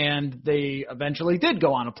run, and they eventually did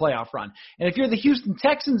go on a playoff run. And if you're the Houston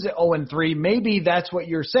Texans at 0-3, maybe that's what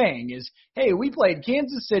you're saying is, hey, we played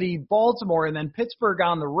Kansas City, Baltimore, and then Pittsburgh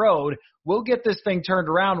on the road. We'll get this thing turned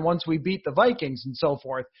around once we beat the Vikings and so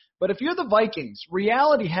forth. But if you're the Vikings,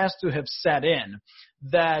 reality has to have set in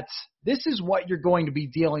that this is what you're going to be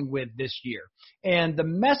dealing with this year. And the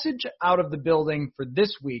message out of the building for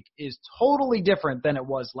this week is totally different than it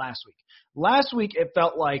was last week. Last week, it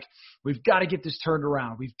felt like we've got to get this turned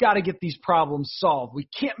around. We've got to get these problems solved. We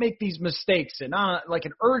can't make these mistakes, and like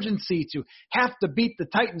an urgency to have to beat the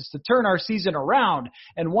Titans to turn our season around.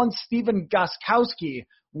 And once Stephen Gostkowski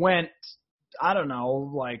went, I don't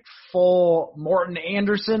know, like full Morton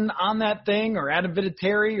Anderson on that thing, or Adam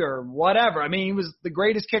Vinatieri or whatever. I mean, he was the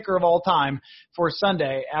greatest kicker of all time for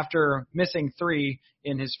Sunday after missing 3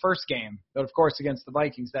 in his first game. But, of course, against the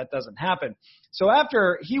Vikings, that doesn't happen. So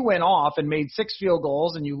after he went off and made 6 field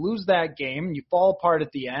goals and you lose that game and you fall apart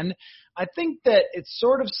at the end, I think that it's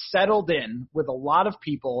sort of settled in with a lot of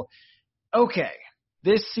people, okay,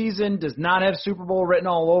 this season does not have Super Bowl written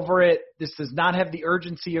all over it. This does not have the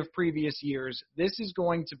urgency of previous years. This is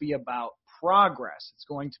going to be about progress. It's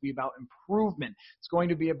going to be about improvement. It's going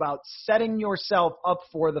to be about setting yourself up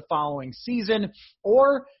for the following season,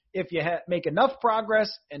 or if you make enough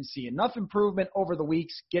progress and see enough improvement over the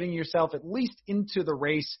weeks, getting yourself at least into the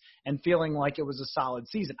race and feeling like it was a solid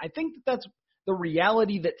season. I think that's the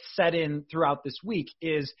reality that set in throughout this week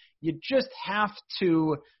is you just have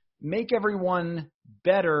to make everyone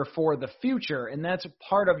better for the future, and that's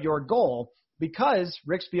part of your goal because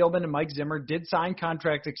Rick Spielman and Mike Zimmer did sign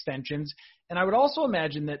contract extensions, and I would also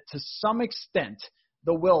imagine that to some extent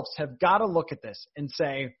the Wilfs have got to look at this and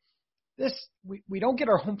say, we don't get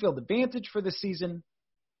our home field advantage for this season.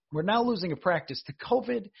 We're now losing a practice to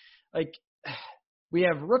COVID. Like, we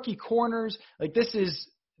have rookie corners. Like, this is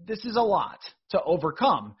a lot to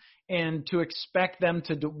overcome. And to expect them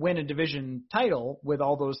to win a division title with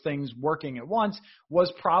all those things working at once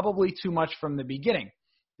was probably too much from the beginning.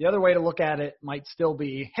 The other way to look at it might still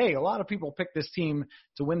be, hey, a lot of people picked this team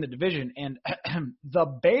to win the division, and the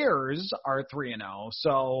Bears are 3-0,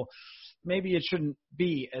 so maybe it shouldn't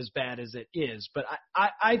be as bad as it is. But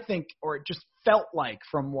I think, or it just felt like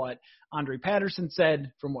from what Andre Patterson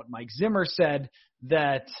said, from what Mike Zimmer said,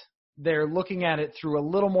 that they're looking at it through a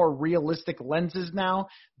little more realistic lenses now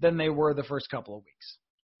than they were the first couple of weeks.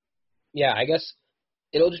 Yeah, I guess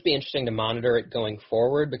it'll just be interesting to monitor it going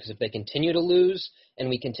forward, because if they continue to lose and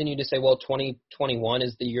we continue to say, well, 2021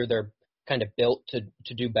 is the year they're kind of built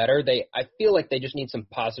to do better, I feel like they just need some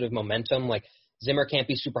positive momentum. Like Zimmer can't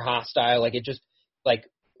be super hostile. Like it just like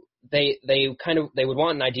they would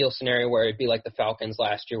want an ideal scenario where it'd be like the Falcons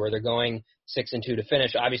last year, where they're going 6-2 to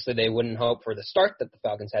finish. Obviously, they wouldn't hope for the start that the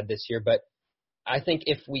Falcons had this year, but I think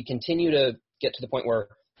if we continue to get to the point where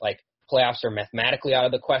like playoffs are mathematically out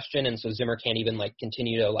of the question, and so Zimmer can't even like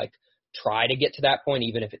continue to like try to get to that point,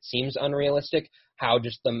 even if it seems unrealistic, how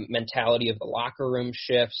just the mentality of the locker room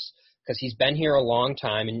shifts, because he's been here a long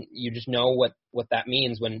time, and you just know what that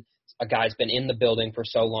means when a guy's been in the building for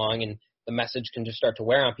so long, and the message can just start to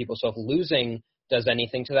wear on people. So if losing does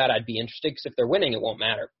anything to that, I'd be interested, because if they're winning, it won't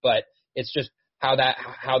matter. But it's just how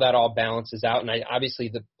that all balances out. And obviously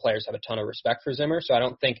the players have a ton of respect for Zimmer, so I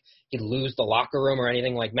don't think he'd lose the locker room or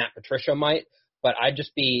anything like Matt Patricia might. But I'd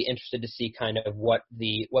just be interested to see kind of what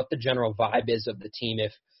the general vibe is of the team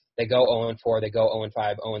if they go 0-4, they go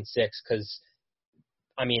 0-5, 0-6, because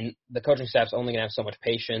I mean, the coaching staff's only going to have so much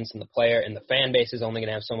patience, and the player and the fan base is only going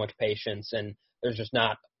to have so much patience, and there's just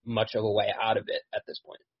not much of a way out of it at this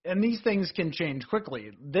point. And these things can change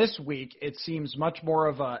quickly. This week, it seems much more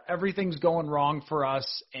of everything's going wrong for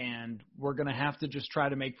us, and we're going to have to just try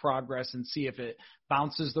to make progress and see if it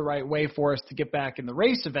bounces the right way for us to get back in the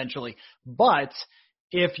race eventually. But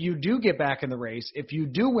if you do get back in the race, if you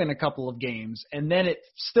do win a couple of games, and then it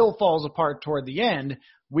still falls apart toward the end,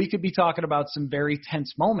 we could be talking about some very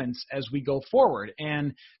tense moments as we go forward.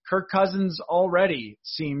 And Kirk Cousins already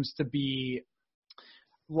seems to be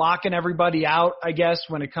locking everybody out, I guess,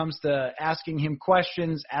 when it comes to asking him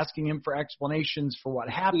questions, asking him for explanations for what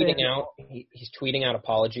happened. He's tweeting out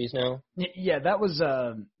apologies now. Yeah, that was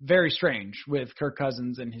very strange with Kirk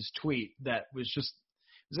Cousins and his tweet. That was just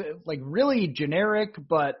like really generic,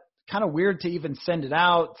 but kind of weird to even send it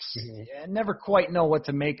out. I never quite know what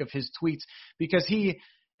to make of his tweets, because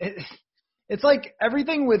it's like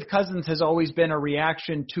everything with Cousins has always been a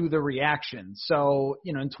reaction to the reaction. So,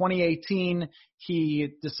 in 2018, he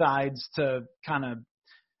decides to kind of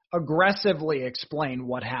aggressively explain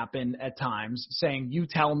what happened at times, saying, you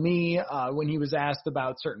tell me, when he was asked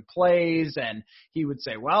about certain plays, and he would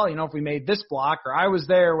say, well, if we made this block, or I was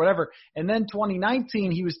there, or whatever. And then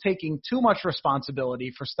 2019, he was taking too much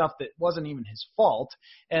responsibility for stuff that wasn't even his fault.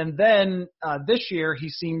 And then this year, he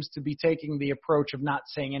seems to be taking the approach of not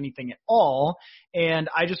saying anything at all. And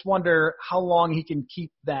I just wonder how long he can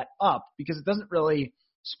keep that up, because it doesn't really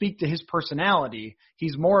speak to his personality.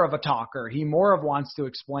 He's more of a talker. He more of wants to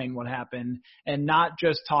explain what happened and not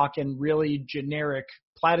just talk in really generic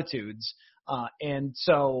platitudes. And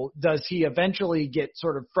so does he eventually get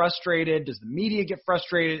sort of frustrated? Does the media get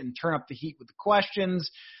frustrated and turn up the heat with the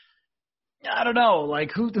questions? I don't know.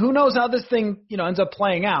 Like who knows how this thing, ends up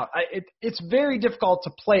playing out. It's very difficult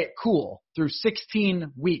to play it cool through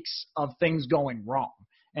 16 weeks of things going wrong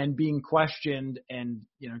and being questioned and,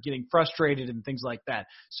 getting frustrated and things like that.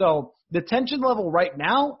 So the tension level right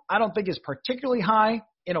now, I don't think is particularly high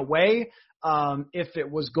in a way. If it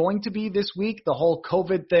was going to be this week, the whole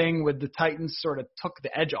COVID thing with the Titans sort of took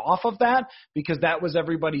the edge off of that, because that was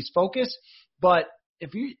everybody's focus. But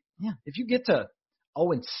if you get to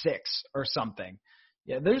 0-6 or something,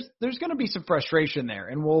 there's going to be some frustration there.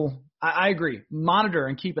 And I agree, monitor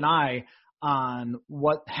and keep an eye on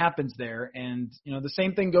what happens there. And, the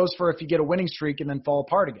same thing goes for if you get a winning streak and then fall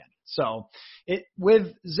apart again. So with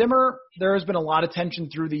Zimmer, there has been a lot of tension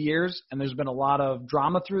through the years, and there's been a lot of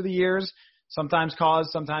drama through the years, sometimes caused,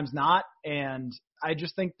 sometimes not. And I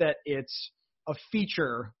just think that it's a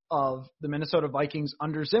feature of the Minnesota Vikings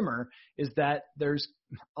under Zimmer is that there's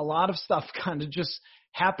a lot of stuff kind of just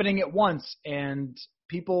happening at once, and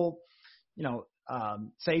people,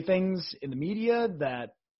 say things in the media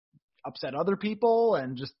that upset other people,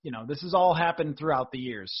 and just, this has all happened throughout the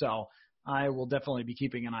years. So I will definitely be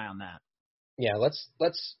keeping an eye on that. Yeah,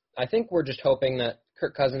 I think we're just hoping that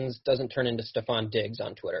Kirk Cousins doesn't turn into Stephon Diggs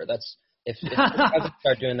on Twitter. If Kirk Cousins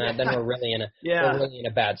start doing that, then we're really in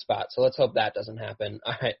a bad spot. So let's hope that doesn't happen.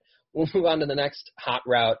 All right, we'll move on to the next hot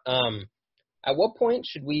route. At what point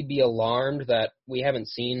should we be alarmed that we haven't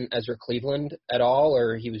seen Ezra Cleveland at all,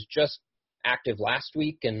 or he was just active last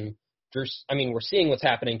week? And we're seeing what's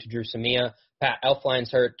happening to Drew Samia. Pat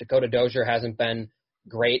Elflein's hurt. Dakota Dozier hasn't been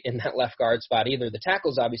great in that left guard spot either. The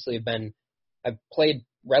tackles obviously have played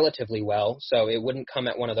relatively well, so it wouldn't come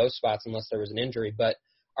at one of those spots unless there was an injury. But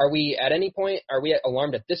are we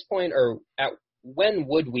alarmed at this point, or when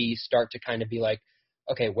would we start to kind of be like,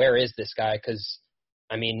 okay, where is this guy? Because,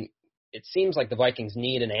 it seems like the Vikings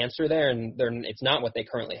need an answer there, and it's not what they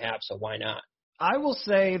currently have, so why not? I will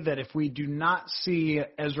say that if we do not see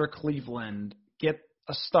Ezra Cleveland get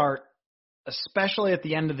a start, especially at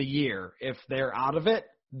the end of the year, if they're out of it,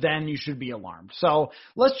 then you should be alarmed. So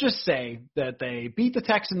let's just say that they beat the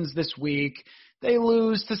Texans this week, they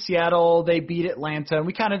lose to Seattle, they beat Atlanta, and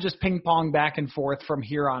we kind of just ping-pong back and forth from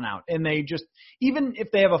here on out. And they just, even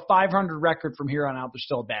if they have a 500 record from here on out, they're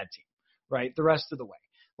still a bad team, right, the rest of the way.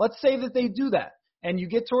 Let's say that they do that, and you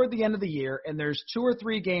get toward the end of the year, and there's 2 or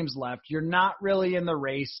 3 games left. You're not really in the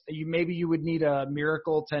race. Maybe you would need a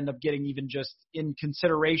miracle to end up getting even just in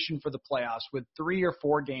consideration for the playoffs with 3 or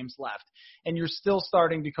 4 games left, and you're still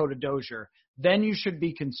starting Dakota Dozier. Then you should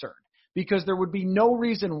be concerned, because there would be no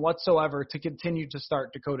reason whatsoever to continue to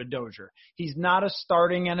start Dakota Dozier. He's not a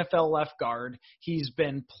starting NFL left guard. He's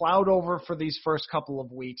been plowed over for these first couple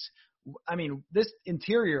of weeks. This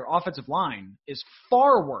interior offensive line is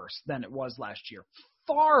far worse than it was last year.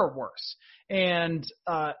 Far worse. And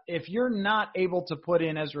if you're not able to put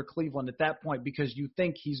in Ezra Cleveland at that point because you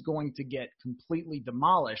think he's going to get completely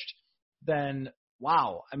demolished, then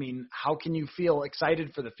wow. How can you feel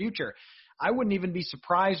excited for the future? I wouldn't even be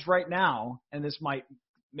surprised right now, and this might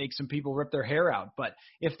make some people rip their hair out, but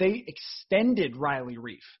if they extended Riley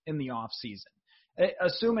Reiff in the offseason,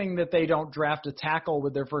 assuming that they don't draft a tackle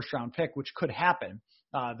with their first-round pick, which could happen.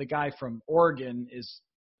 The guy from Oregon is,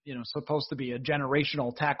 supposed to be a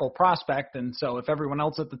generational tackle prospect, and so if everyone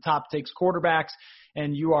else at the top takes quarterbacks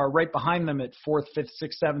and you are right behind them at 4th, 5th,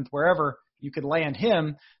 6th, 7th, wherever, you could land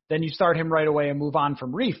him, then you start him right away and move on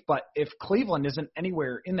from Reiff. But if Cleveland isn't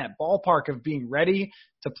anywhere in that ballpark of being ready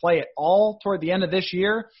to play it all toward the end of this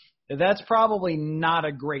year, that's probably not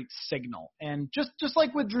a great signal. And just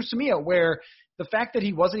like with Drew Samia, where the fact that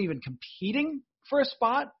he wasn't even competing for a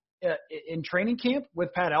spot in training camp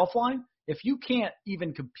with Pat Elflein, if you can't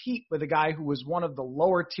even compete with a guy who was one of the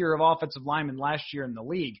lower tier of offensive linemen last year in the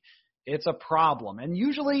league, it's a problem. And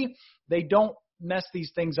usually they don't mess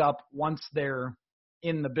these things up once they're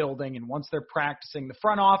in the building and once they're practicing. The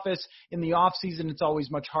front office in the offseason, it's always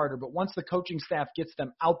much harder. But once the coaching staff gets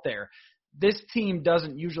them out there, this team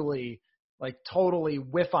doesn't usually totally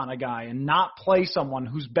whiff on a guy and not play someone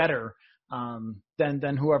who's better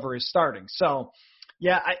than whoever is starting. So,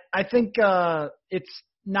 yeah, I think it's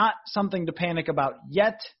not something to panic about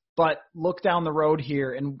yet, but look down the road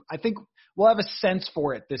here, and I think we'll have a sense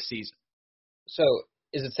for it this season. So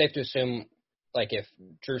is it safe to assume, if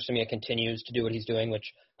Drew Samia continues to do what he's doing,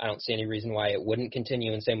 which I don't see any reason why it wouldn't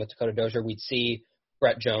continue, and same with Dakota Dozier, we'd see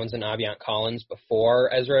Brett Jones and Aviant Collins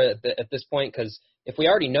before Ezra at this point? Because if we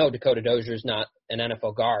already know Dakota Dozier is not an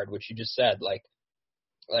NFL guard, which you just said,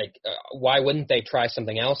 why wouldn't they try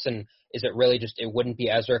something else? And is it really just it wouldn't be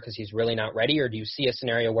Ezra because he's really not ready, or do you see a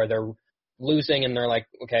scenario where they're losing and they're like,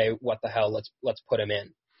 okay, what the hell? Let's put him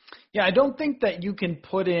in. Yeah, I don't think that you can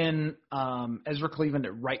put in Ezra Cleveland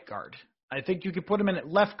at right guard. I think you could put him in at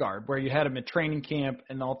left guard, where you had him at training camp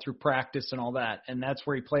and all through practice and all that, and that's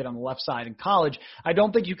where he played on the left side in college. I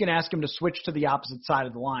don't think you can ask him to switch to the opposite side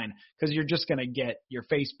of the line because you're just going to get your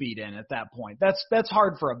face beat in at that point. That's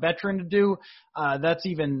hard for a veteran to do. That's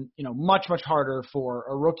even much, much harder for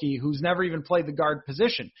a rookie who's never even played the guard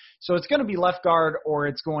position. So it's going to be left guard or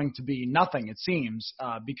it's going to be nothing, it seems,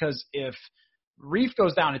 because if Reiff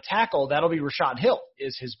goes down to tackle, that'll be Rashad Hill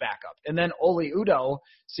is his backup. And then Oli Udoh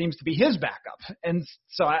seems to be his backup. And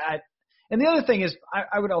so and the other thing is,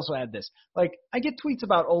 I would also add this. I get tweets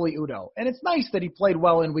about Oli Udoh, and it's nice that he played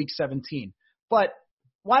well in week 17. But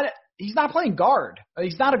he's not playing guard.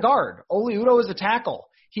 He's not a guard. Oli Udoh is a tackle.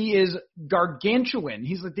 He is gargantuan.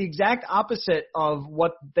 He's the exact opposite of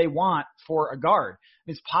what they want for a guard.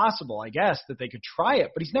 It's possible, I guess, that they could try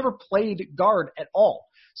it, but he's never played guard at all.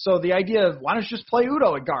 So the idea of why don't you just play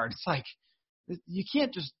Udoh at guard? It's you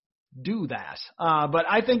can't just do that. But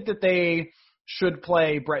I think that they should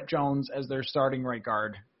play Brett Jones as their starting right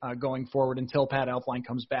guard going forward until Pat Elflein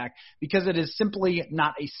comes back, because it is simply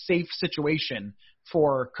not a safe situation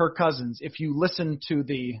for Kirk Cousins if you listen to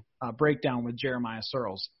the breakdown with Jeremiah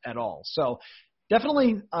Searles at all. So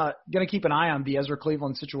definitely going to keep an eye on the Ezra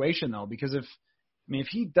Cleveland situation, though, because if I mean, if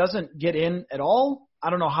he doesn't get in at all, I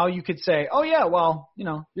don't know how you could say, oh, yeah, well,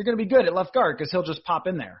 you're going to be good at left guard because he'll just pop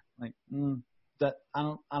in there. Like, that I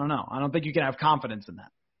don't know. I don't think you can have confidence in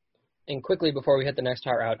that. And quickly, before we hit the next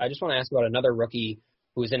hot route, I just want to ask about another rookie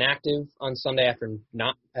who was inactive on Sunday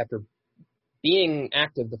after being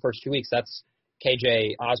active the first 2 weeks. That's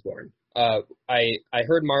KJ Osborne. I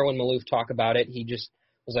heard Marwan Maalouf talk about it. He just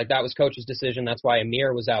was like, that was coach's decision. That's why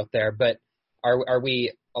Amir was out there. But are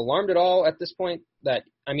we alarmed at all at this point? That,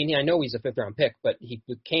 I mean, I know he's a fifth-round pick, but he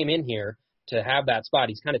came in here to have that spot.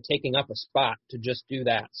 He's kind of taking up a spot to just do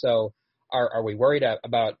that. So are we worried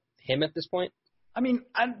about him at this point? I mean,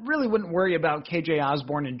 I really wouldn't worry about KJ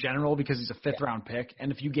Osborne in general because he's a fifth-round pick.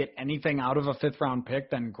 And if you get anything out of a fifth-round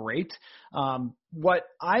pick, then great. What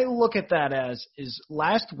I look at that as is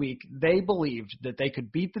last week they believed that they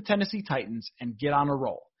could beat the Tennessee Titans and get on a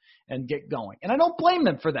roll and get going. And I don't blame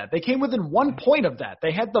them for that. They came within 1 point of that.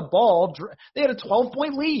 They had the ball. They had a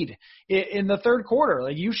 12-point lead in the third quarter.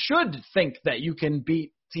 Like, you should think that you can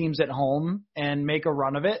beat teams at home and make a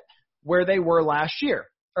run of it where they were last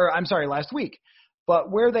week. But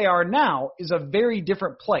where they are now is a very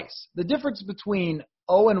different place. The difference between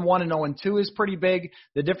 0-1 and 0-2 is pretty big.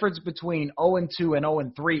 The difference between 0-2 and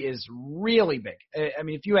 0-3 is really big. I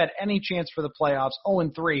mean, if you had any chance for the playoffs,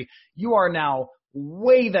 0-3, you are now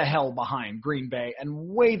way the hell behind Green Bay and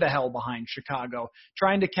way the hell behind Chicago.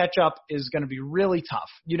 Trying to catch up is going to be really tough.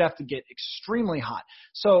 You'd have to get extremely hot.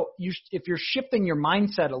 So if you're shifting your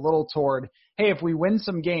mindset a little toward, hey, if we win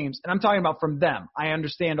some games, and I'm talking about from them, I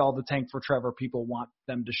understand all the tank for Trevor people want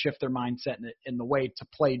them to shift their mindset in the way to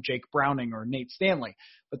play Jake Browning or Nate Stanley,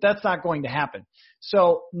 but that's not going to happen.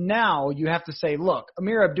 So now you have to say, look,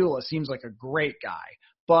 Amir Abdullah seems like a great guy,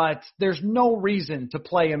 but there's no reason to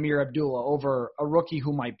play Amir Abdullah over a rookie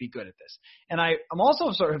who might be good at this. And I'm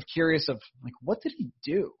also sort of curious of, like, what did he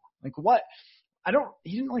do? Like,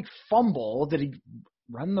 he didn't, like, fumble. Did he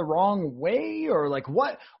run the wrong way? Or, like,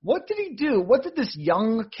 what did he do? What did this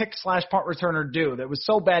young kick/punt returner do that was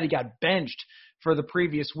so bad he got benched for the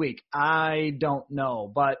previous week? I don't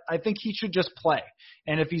know, but I think he should just play.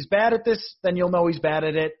 And if he's bad at this, then you'll know he's bad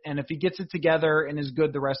at it. And if he gets it together and is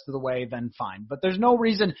good the rest of the way, then fine. But there's no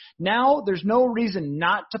reason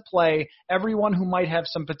not to play everyone who might have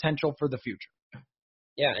some potential for the future.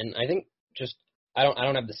 Yeah, and I think I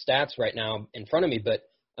don't have the stats right now in front of me, but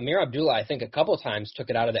Amir Abdullah, I think a couple of times took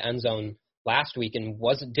it out of the end zone last week and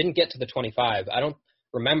didn't get to the 25. I don't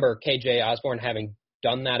remember KJ Osborne having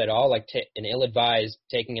done that at all, like an ill-advised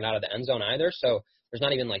taking it out of the end zone either. So there's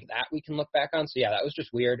not even like that we can look back on. So, yeah, that was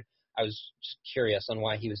just weird. I was just curious on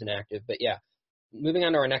why he was inactive. But, yeah, moving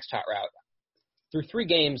on to our next hot route. Through 3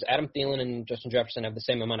 games, Adam Thielen and Justin Jefferson have the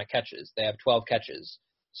same amount of catches. They have 12 catches.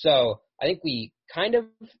 So I think we kind of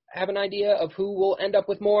have an idea of who will end up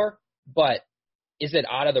with more, but is it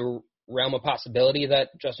out of the realm of possibility that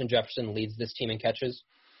Justin Jefferson leads this team in catches?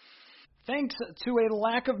 Thanks to a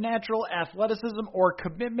lack of natural athleticism or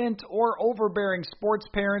commitment or overbearing sports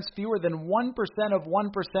parents, fewer than 1% of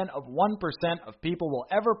 1% of 1% of people will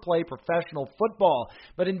ever play professional football.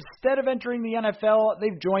 But instead of entering the NFL,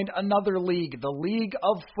 they've joined another league, the League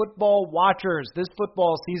of Football Watchers. This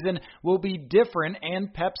football season will be different,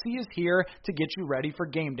 and Pepsi is here to get you ready for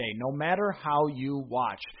game day, no matter how you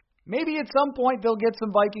watch. Maybe at some point they'll get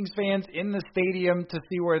some Vikings fans in the stadium to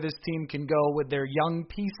see where this team can go with their young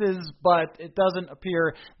pieces, but it doesn't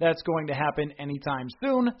appear that's going to happen anytime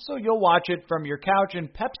soon, so you'll watch it from your couch,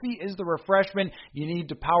 and Pepsi is the refreshment you need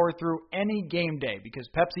to power through any game day, because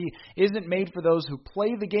Pepsi isn't made for those who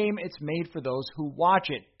play the game, it's made for those who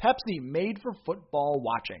watch it. Pepsi, made for football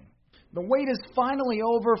watching. The wait is finally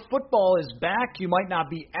over. Football is back. You might not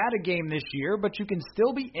be at a game this year, but you can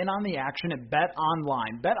still be in on the action at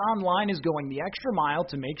BetOnline. BetOnline is going the extra mile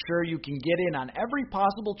to make sure you can get in on every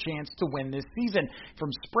possible chance to win this season. From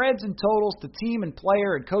spreads and totals to team and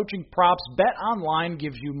player and coaching props, BetOnline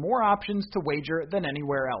gives you more options to wager than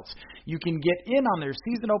anywhere else. You can get in on their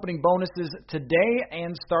season-opening bonuses today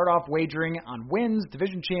and start off wagering on wins,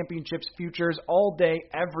 division championships, futures, all day,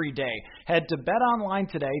 every day. Head to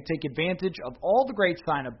BetOnline today. Take advantage of all the great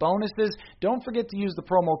sign-up bonuses. Don't forget to use the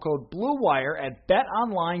promo code BlueWire at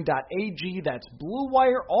betonline.ag. That's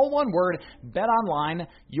BlueWire, all one word. BetOnline,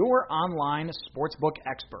 your online sportsbook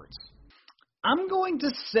experts. I'm going to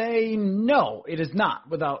say no, it is not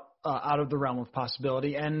out of the realm of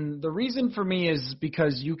possibility. And the reason for me is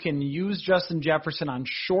because you can use Justin Jefferson on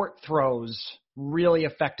short throws really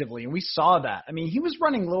effectively. And we saw that. I mean, he was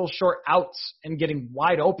running little short outs and getting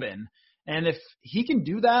wide open. And if he can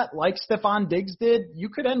do that like Stephon Diggs did, you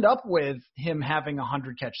could end up with him having a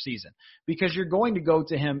 100-catch season because you're going to go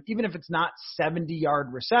to him, even if it's not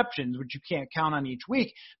 70-yard receptions, which you can't count on each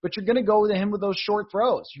week, but you're going to go to him with those short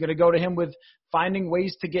throws. You're going to go to him with finding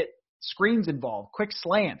ways to get screens involved, quick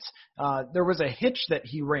slants. There was a hitch that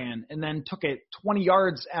he ran and then took it 20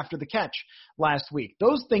 yards after the catch last week.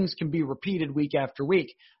 Those things can be repeated week after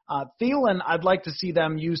week. Thielen, I'd like to see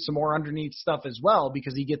them use some more underneath stuff as well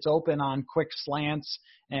because he gets open on quick slants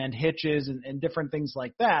and hitches and different things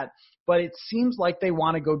like that. But it seems like they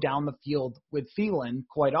want to go down the field with Thielen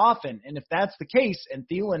quite often. And if that's the case, and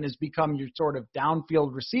Thielen has become your sort of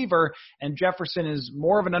downfield receiver, and Jefferson is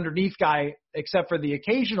more of an underneath guy, except for the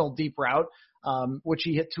occasional deep route, which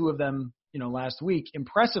he hit 2 of them, last week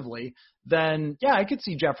impressively, then yeah, I could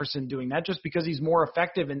see Jefferson doing that just because he's more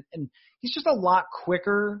effective and he's just a lot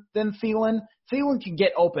quicker than Thielen. Thielen can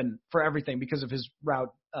get open for everything because of his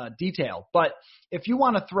route detail. But if you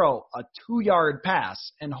want to throw a 2-yard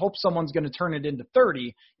pass and hope someone's going to turn it into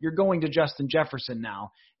 30, you're going to Justin Jefferson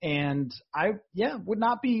now. And I would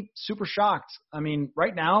not be super shocked. I mean,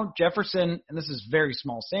 right now, Jefferson, and this is very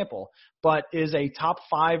small sample, but is a top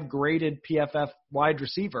 5 graded PFF wide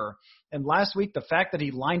receiver. And last week, the fact that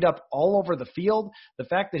he lined up all over the field, the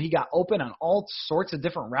fact that he got open on all sorts of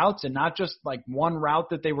different routes and not just like one route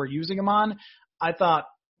that they were using him on, I thought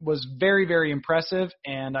was very, very impressive,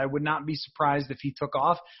 and I would not be surprised if he took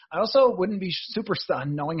off. I also wouldn't be super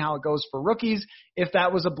stunned knowing how it goes for rookies if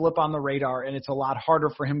that was a blip on the radar, and it's a lot harder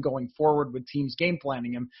for him going forward with teams game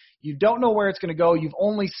planning him. You don't know where it's going to go. You've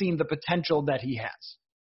only seen the potential that he has.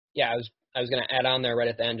 Yeah, I was going to add on there right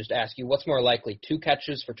at the end, just ask you, what's more likely, 2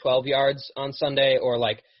 catches for 12 yards on Sunday or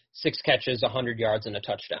like 6 catches, 100 yards, and a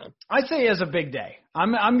touchdown? I'd say as a big day.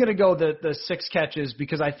 I'm going to go the 6 catches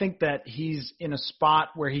because I think that he's in a spot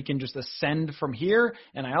where he can just ascend from here.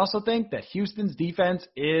 And I also think that Houston's defense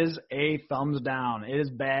is a thumbs down. It is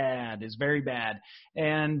bad. It's very bad.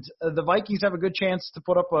 And the Vikings have a good chance to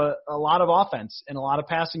put up a lot of offense and a lot of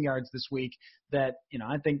passing yards this week that,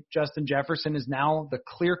 I think Justin Jefferson is now the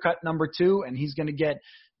clear-cut number 2, and he's going to get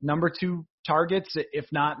number 2 targets, if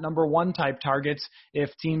not number 1 type targets, if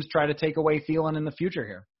teams try to take away Thielen in the future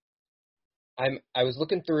here. I was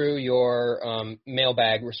looking through your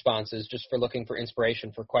mailbag responses just for looking for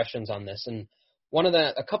inspiration for questions on this, and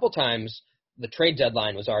a couple times the trade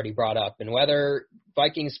deadline was already brought up, and whether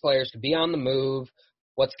Vikings players could be on the move,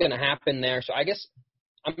 what's going to happen there. So I guess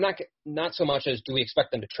I'm not so much as do we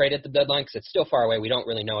expect them to trade at the deadline because it's still far away. We don't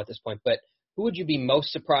really know at this point. But who would you be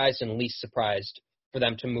most surprised and least surprised for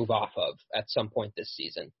them to move off of at some point this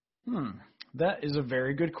season? That is a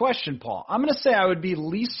very good question, Paul. I'm going to say I would be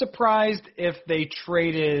least surprised if they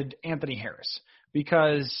traded Anthony Harris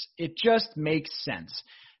because it just makes sense.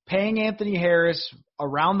 Paying Anthony Harris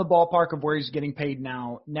around the ballpark of where he's getting paid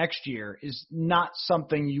now next year is not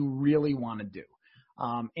something you really want to do.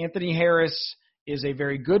 Anthony Harris is a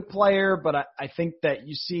very good player, but I think that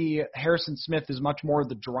you see Harrison Smith is much more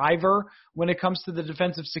the driver when it comes to the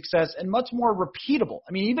defensive success and much more repeatable.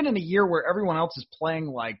 I mean, even in a year where everyone else is playing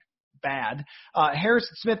like bad,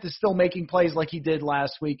 Harrison Smith is still making plays like he did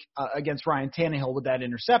last week against Ryan Tannehill with that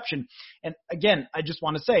interception. And again, I just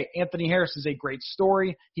want to say Anthony Harris is a great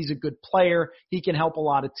story. He's a good player. He can help a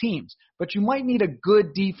lot of teams. But you might need a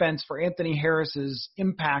good defense for Anthony Harris's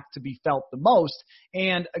impact to be felt the most.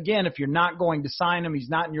 And again, if you're not going to sign him, he's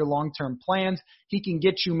not in your long-term plans, he can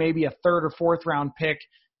get you maybe a 3rd or 4th round pick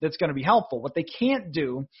that's going to be helpful. What they can't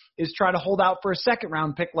do is try to hold out for a 2nd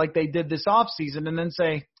round pick like they did this offseason and then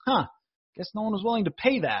say, guess no one was willing to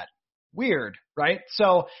pay that. Weird, right?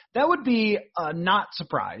 So that would be a not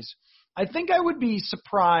surprise. I think I would be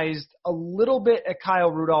surprised a little bit at Kyle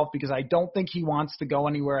Rudolph because I don't think he wants to go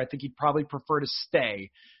anywhere. I think he'd probably prefer to stay.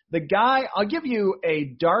 The guy, I'll give you a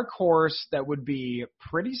dark horse that would be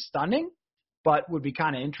pretty stunning, but would be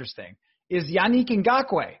kind of interesting, is Yannick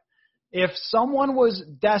Ngakoue. If someone was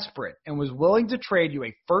desperate and was willing to trade you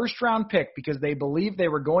a 1st-round pick because they believed they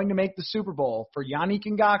were going to make the Super Bowl for Yannick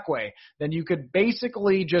Ngakoue, then you could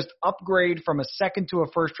basically just upgrade from a 2nd to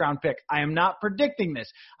a 1st-round pick. I am not predicting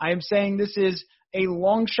this. I am saying this is a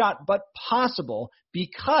long shot but possible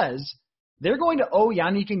because they're going to owe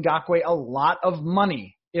Yannick Ngakoue a lot of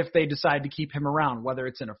money if they decide to keep him around, whether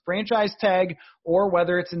it's in a franchise tag or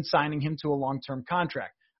whether it's in signing him to a long-term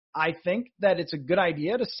contract. I think that it's a good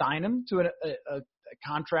idea to sign him to a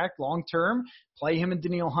contract long-term, play him and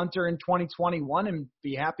Danielle Hunter in 2021, and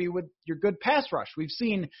be happy with your good pass rush. We've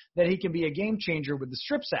seen that he can be a game changer with the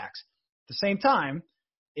strip sacks. At the same time,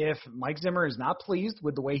 if Mike Zimmer is not pleased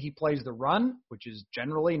with the way he plays the run, which is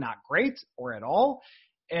generally not great or at all,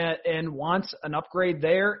 and wants an upgrade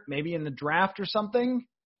there, maybe in the draft or something,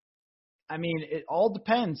 I mean, it all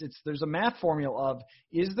depends. There's a math formula of,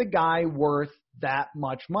 is the guy worth that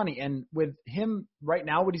much money? And with him right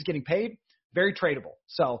now, what he's getting paid, very tradable.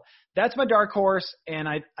 So that's my dark horse, and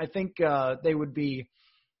I think they would be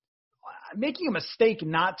making a mistake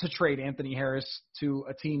not to trade Anthony Harris to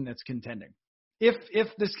a team that's contending. If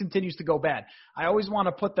this continues to go bad, I always want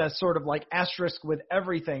to put that sort of like asterisk with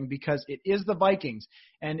everything, because it is the Vikings,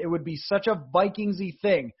 and it would be such a Vikingsy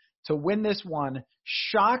thing to win this one,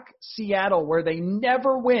 shock Seattle where they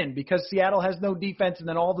never win because Seattle has no defense, and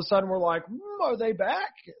then all of a sudden we're like, are they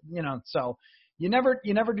back? So you never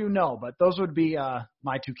do know, but those would be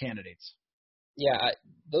my two candidates. Yeah,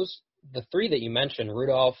 the three that you mentioned,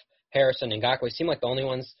 Rudolph, Harrison, and Ngakoue, seem like the only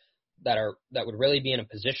ones that would really be in a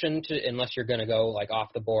position to, unless you're going to go like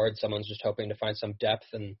off the board, someone's just hoping to find some depth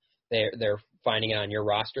and they're finding it on your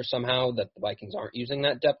roster somehow that the Vikings aren't using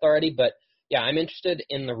that depth already. But yeah, I'm interested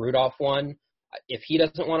in the Rudolph one. If he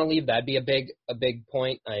doesn't want to leave, that'd be a big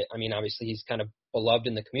point. I mean, obviously he's kind of beloved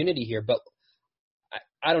in the community here, but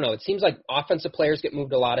I don't know. It seems like offensive players get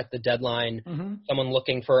moved a lot at the deadline. Mm-hmm. Someone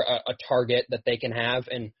looking for a target that they can have,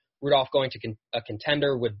 and Rudolph going to a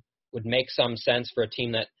contender would make some sense for a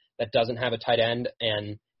team that doesn't have a tight end.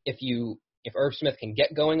 And if Irv Smith can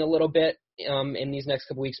get going a little bit in these next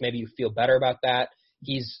couple weeks, maybe you feel better about that.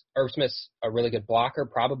 Irv Smith's a really good blocker,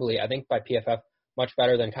 probably, I think, by PFF, much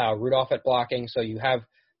better than Kyle Rudolph at blocking. So you have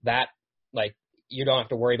that, like, you don't have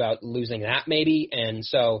to worry about losing that maybe. And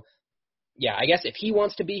so, yeah, I guess if he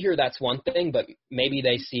wants to be here, that's one thing, but maybe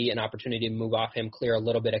they see an opportunity to move off him, clear a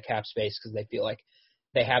little bit of cap space because they feel like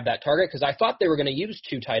they have that target. Because I thought they were going to use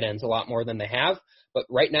two tight ends a lot more than they have, but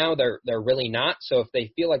right now they're really not. So if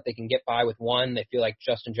they feel like they can get by with one, they feel like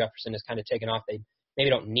Justin Jefferson is kind of taken off, they maybe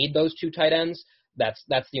don't need those two tight ends. That's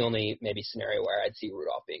the only maybe scenario where I'd see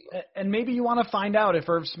Rudolph being moved. And maybe you want to find out if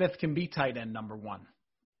Irv Smith can be tight end number one,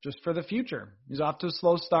 just for the future. He's off to a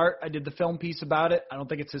slow start. I did the film piece about it. I don't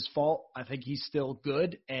think it's his fault. I think he's still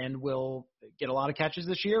good and will get a lot of catches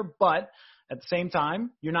this year. But at the same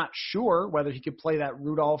time, you're not sure whether he could play that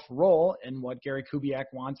Rudolph role in what Gary Kubiak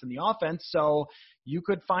wants in the offense. So you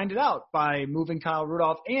could find it out by moving Kyle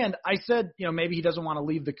Rudolph. And I said, maybe he doesn't want to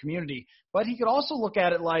leave the community, but he could also look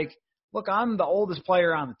at it like, look, I'm the oldest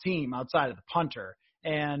player on the team outside of the punter,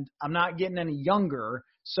 and I'm not getting any younger.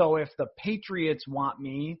 So if the Patriots want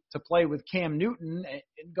me to play with Cam Newton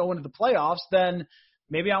and go into the playoffs, then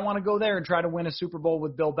maybe I want to go there and try to win a Super Bowl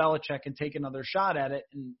with Bill Belichick and take another shot at it.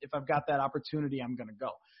 And if I've got that opportunity, I'm going to go.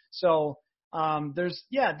 So there's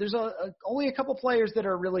only a couple players that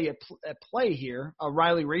are really at play here.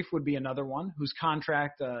 Riley Reiff would be another one whose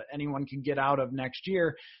contract anyone can get out of next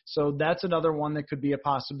year. So that's another one that could be a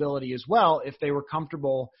possibility as well if they were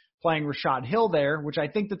comfortable playing Rashad Hill there, which I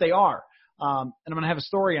think that they are. And I'm going to have a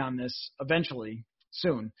story on this eventually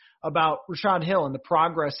soon about Rashad Hill and the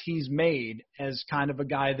progress he's made as kind of a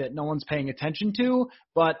guy that no one's paying attention to,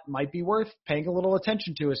 but might be worth paying a little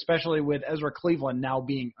attention to, especially with Ezra Cleveland now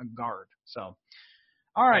being a guard. So,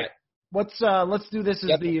 all right. Let's do this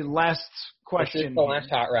as the last question. This is the last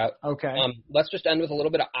hot route. Okay. Let's just end with a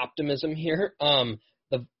little bit of optimism here.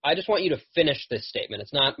 I just want you to finish this statement.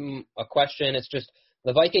 It's not a question. It's just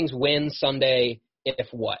the Vikings win Sunday if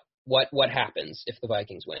what? What happens if the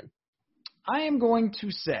Vikings win? I am going to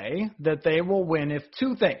say that they will win if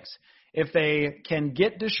two things. If they can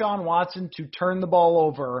get Deshaun Watson to turn the ball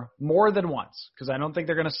over more than once, because I don't think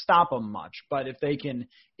they're going to stop him much, but if they can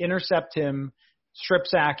intercept him, strip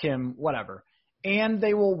sack him, whatever. And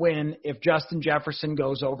they will win if Justin Jefferson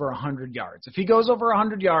goes over 100 yards. If he goes over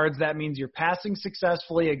 100 yards, that means you're passing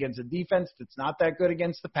successfully against a defense that's not that good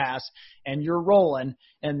against the pass, and you're rolling,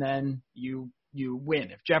 and then you win.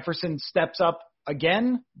 If Jefferson steps up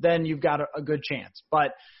again, then you've got a good chance.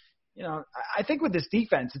 But, I think with this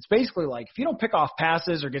defense, it's basically like if you don't pick off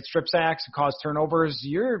passes or get strip sacks and cause turnovers,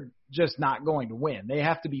 you're just not going to win. They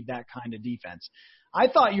have to be that kind of defense. I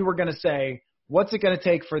thought you were going to say, what's it going to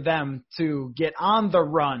take for them to get on the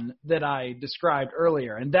run that I described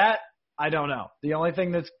earlier? And that, I don't know. The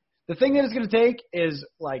thing that it's going to take is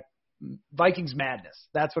like Vikings madness.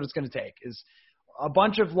 That's what it's going to take, is a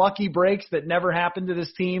bunch of lucky breaks that never happened to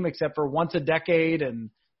this team except for once a decade, and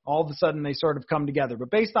all of a sudden they sort of come together. But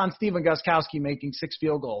based on Stephen Gostkowski making 6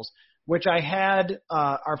 field goals, which I had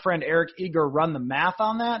our friend Eric Eager run the math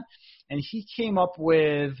on that, and he came up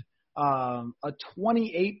with a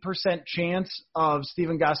 28% chance of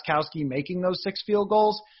Stephen Gostkowski making those 6 field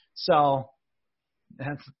goals. So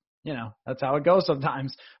that's how it goes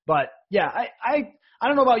sometimes. But yeah, I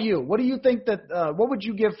don't know about you. What do you think what would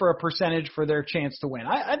you give for a percentage for their chance to win?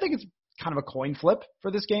 I think it's kind of a coin flip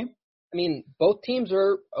for this game? I mean, both teams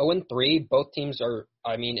are 0-3. Both teams are,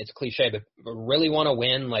 I mean, it's cliche, but really want to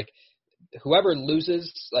win. Like, whoever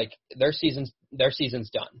loses, like, their season's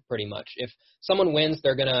done pretty much. If someone wins,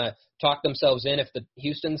 they're gonna talk themselves in. If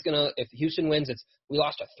Houston wins, we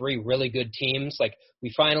lost to 3 really good teams. Like,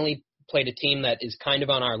 we finally played a team that is kind of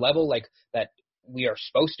on our level, like that we are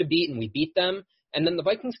supposed to beat, and we beat them. And then the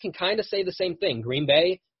Vikings can kind of say the same thing. Green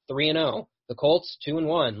Bay 3-0, the Colts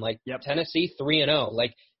 2-1, like Tennessee 3-0.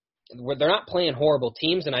 Like, they're not playing horrible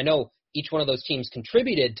teams, and I know each one of those teams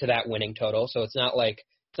contributed to that winning total. So it's not like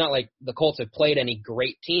the Colts have played any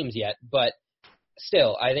great teams yet, but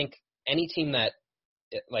still, I think any team that,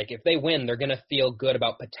 like, if they win, they're going to feel good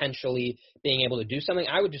about potentially being able to do something.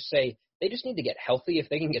 I would just say they just need to get healthy. If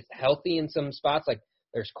they can get healthy in some spots, like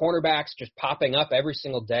there's cornerbacks just popping up every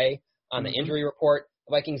single day on the injury report.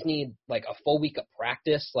 The Vikings need like a full week of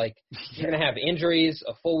practice. Like, you're going to have injuries,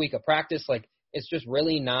 a full week of practice. Like, it's just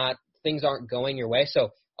really not, things aren't going your way.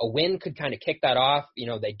 So a win could kind of kick that off. You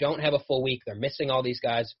know, they don't have a full week. They're missing all these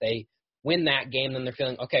guys. If they win that game, then they're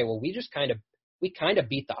feeling, okay, well, we kind of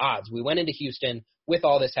beat the odds. We went into Houston with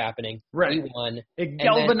all this happening. Right. We won. It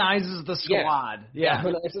galvanizes the squad. Yeah.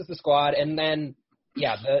 Galvanizes the squad. And then,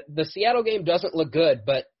 the Seattle game doesn't look good,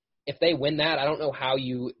 but if they win that, I don't know how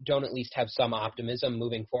you don't at least have some optimism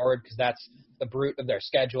moving forward, because that's the brute of their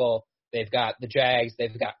schedule. They've got the Jags.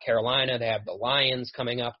 They've got Carolina. They have the Lions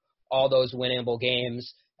coming up, all those winnable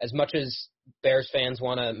games. As much as Bears fans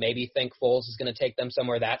want to maybe think Foles is going to take them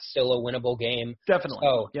somewhere, that's still a winnable game. Definitely.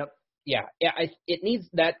 So, yep. Yeah. It needs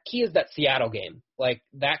that key is that Seattle game. Like,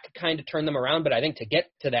 that could kind of turn them around, but I think to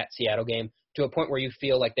get to that Seattle game to a point where you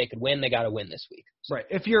feel like they could win, they got to win this week. So. Right.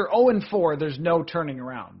 If you're 0-4, there's no turning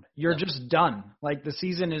around. You're just done. Like, the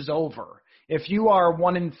season is over. If you are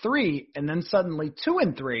 1-3 and then suddenly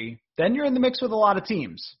 2-3, then you're in the mix with a lot of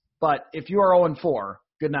teams. But if you are 0-4,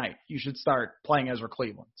 good night. You should start playing Ezra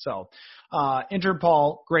Cleveland. So, Intern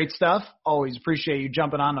Paul, great stuff. Always appreciate you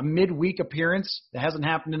jumping on a midweek appearance. That hasn't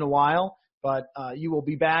happened in a while, but you will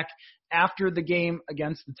be back after the game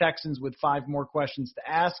against the Texans with 5 more questions to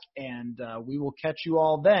ask, and we will catch you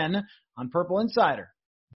all then on Purple Insider.